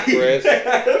dismissed, Chris.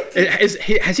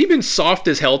 Has he been soft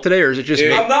as hell today, or is it just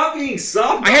me? I'm not being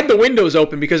soft. I had the windows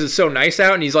open because it's so nice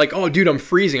out, and he's like, "Oh, dude, I'm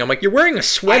freezing." I'm like, "You're wearing a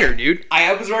sweater, dude."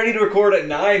 I was ready to record at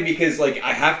 9 because, like,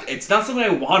 I have to. It's not something I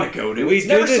want to go to. We It's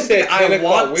do never this something at 10 I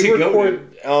o'clock. want We to go to. record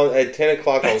at 10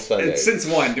 o'clock on Sunday. Since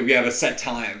when do we have a set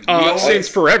time? Since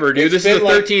forever, dude. It's This is the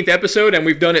been like- 13th episode, and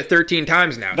we've done it 13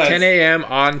 times now. That's- 10 a.m.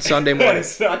 on Sunday morning.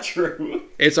 That's not true.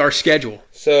 It's our schedule.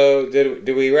 So,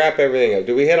 did we wrap everything up?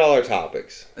 Did we hit all our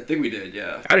topics? I think we did,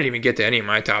 yeah. I didn't even get to any of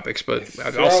my topics, but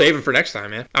I'll save them for next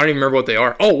time, man. I don't even remember what they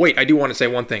are. Oh, wait, I do want to say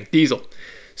one thing. Diesel.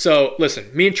 So, listen,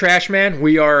 me and Trashman,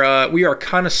 we are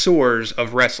connoisseurs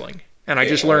of wrestling. And I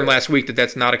just learned last week that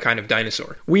that's not a kind of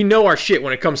dinosaur. We know our shit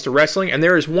when it comes to wrestling, and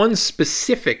there is one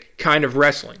specific kind of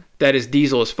wrestling that is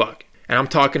Diesel as fuck. And I'm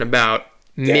talking about...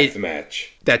 Deathmatch.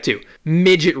 That too.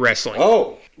 Midget wrestling.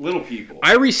 Oh. Little people.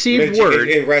 I received word...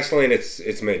 In wrestling,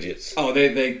 it's midgets. Oh,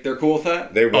 they're cool with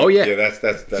that? Oh, yeah.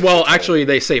 That's well, actually,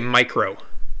 they say micro,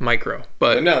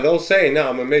 but no, they'll say, no,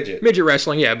 I'm a midget. Midget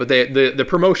wrestling, yeah, but the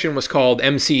promotion was called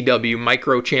MCW,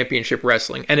 Micro Championship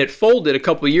Wrestling, and it folded a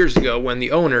couple of years ago when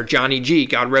the owner, Johnny G,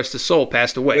 God rest his soul,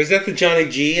 passed away. Was that the Johnny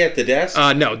G at the desk?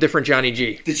 No, different Johnny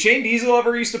G. Did Shane Diesel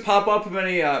ever used to pop up with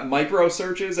any micro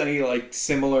searches? Any, like,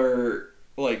 similar...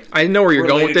 Like, I know where you're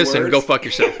going with this, words? and go fuck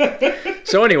yourself.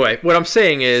 So anyway, what I'm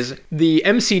saying is the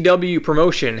MCW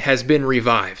promotion has been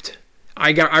revived.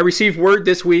 I received word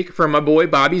this week from my boy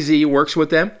Bobby Z, who works with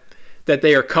them, that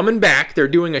they are coming back. They're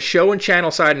doing a show in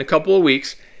Channelside in a couple of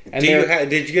weeks. And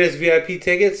did you get us VIP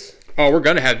tickets? Oh, we're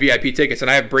gonna have VIP tickets, and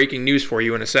I have breaking news for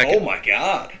you in a second. Oh my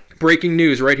god! Breaking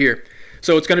news right here.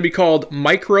 So it's gonna be called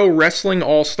Micro Wrestling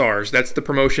All Stars. That's the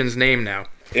promotion's name now.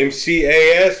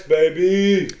 MCAS,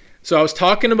 baby. So I was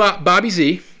talking about Bobby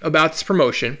Z about this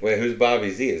promotion. Wait, who's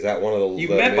Bobby Z? Is that one of the... You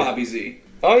met Bobby Z.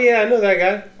 Oh, yeah, I know that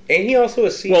guy. Ain't he also a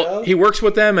CEO? Well, he works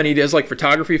with them, and he does, like,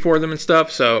 photography for them and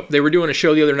stuff. So they were doing a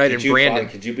show the other night in Brandon.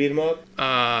 Could you beat him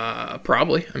up?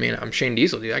 Probably. I mean, I'm Shane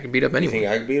Diesel, dude. I can beat up anyone. You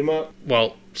think I could beat him up?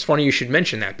 Well, it's funny you should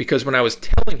mention that, because when I was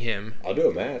telling him... I'll do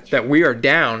a match. ...that we are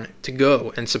down to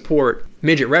go and support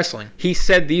midget wrestling, he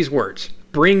said these words.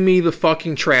 Bring me the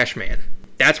fucking trash man.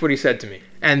 That's what he said to me.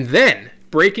 And then...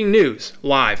 Breaking news,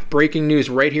 live, breaking news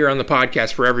right here on the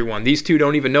podcast for everyone. These two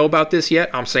don't even know about this yet.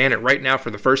 I'm saying it right now for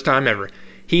the first time ever.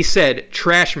 He said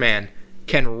Trashman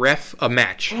can ref a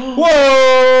match.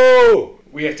 Whoa!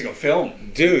 We have to go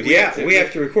film. Dude, we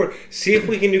have to record. See if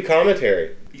we can do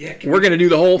commentary. Yeah, we're going to do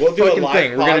the whole We'll fucking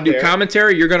thing. We're going to do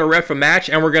commentary, you're going to ref a match,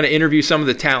 and we're going to interview some of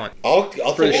the talent for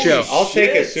the show. I'll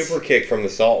take a Shit. super kick from the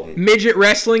Sultan. Midget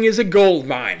wrestling is a gold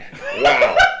mine.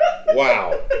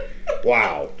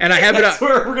 Wow. And I have That's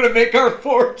where we're gonna make our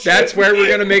fortune. That's where we're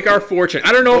gonna make our fortune.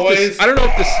 I don't know if this.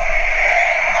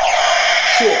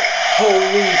 Shit.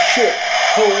 Holy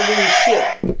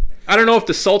shit. I don't know if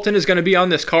the Sultan is going to be on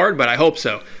this card, but I hope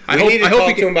so. I hope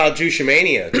to him about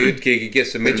Juicemania, dude. He get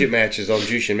some midget matches on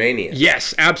Juicemania.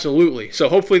 Yes, absolutely. So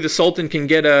hopefully the Sultan can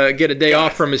get a day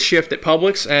off from his shift at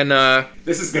Publix, and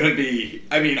this is going to be.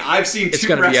 I mean, I've seen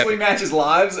 2 wrestling matches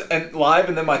live, and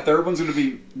then my third one's going to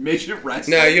be midget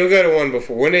wrestling. No, you'll go to one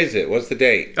before. When is it? What's the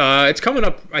date? It's coming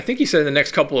up. I think he said in the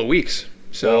next couple of weeks.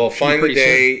 So find the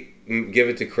date. Give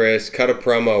it to Chris, cut a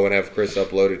promo, and have Chris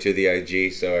upload it to the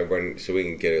IG so we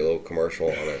can get a little commercial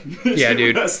on it. Yeah,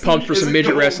 dude, pumped for some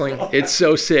midget wrestling. It's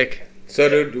so sick. So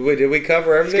did we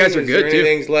cover everything? These guys are good, Is there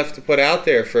anything left to put out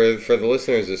there for the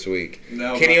listeners this week?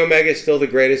 No. Kenny Omega is still the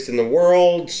greatest in the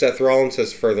world. Seth Rollins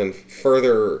has fallen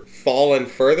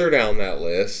further down that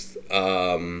list.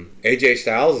 AJ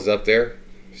Styles is up there.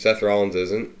 Seth Rollins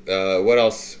isn't. What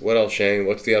else, Shane?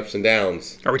 What's the ups and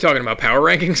downs? Are we talking about power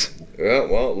rankings?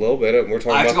 Well, a little bit. We're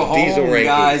talking about the Diesel rankings.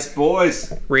 Guys,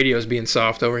 boys. Radio's being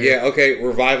soft over here. Yeah, okay.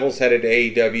 Revival's headed to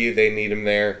AEW. They need him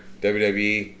there.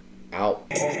 WWE out.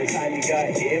 What's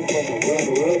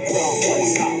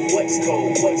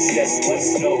cold, what's yes,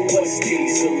 what's no, what's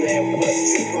diesel and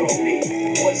what's jabroni?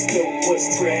 What's dope,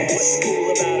 what's trash? What's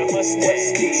cool about a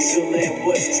mustache? Diesel and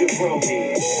what's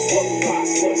jabroni? What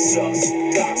rocks, what sucks?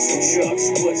 Docs and chucks.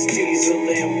 What's diesel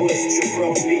and what's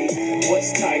jabroni?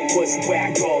 What's tight, what's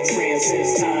whack? All trans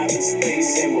since time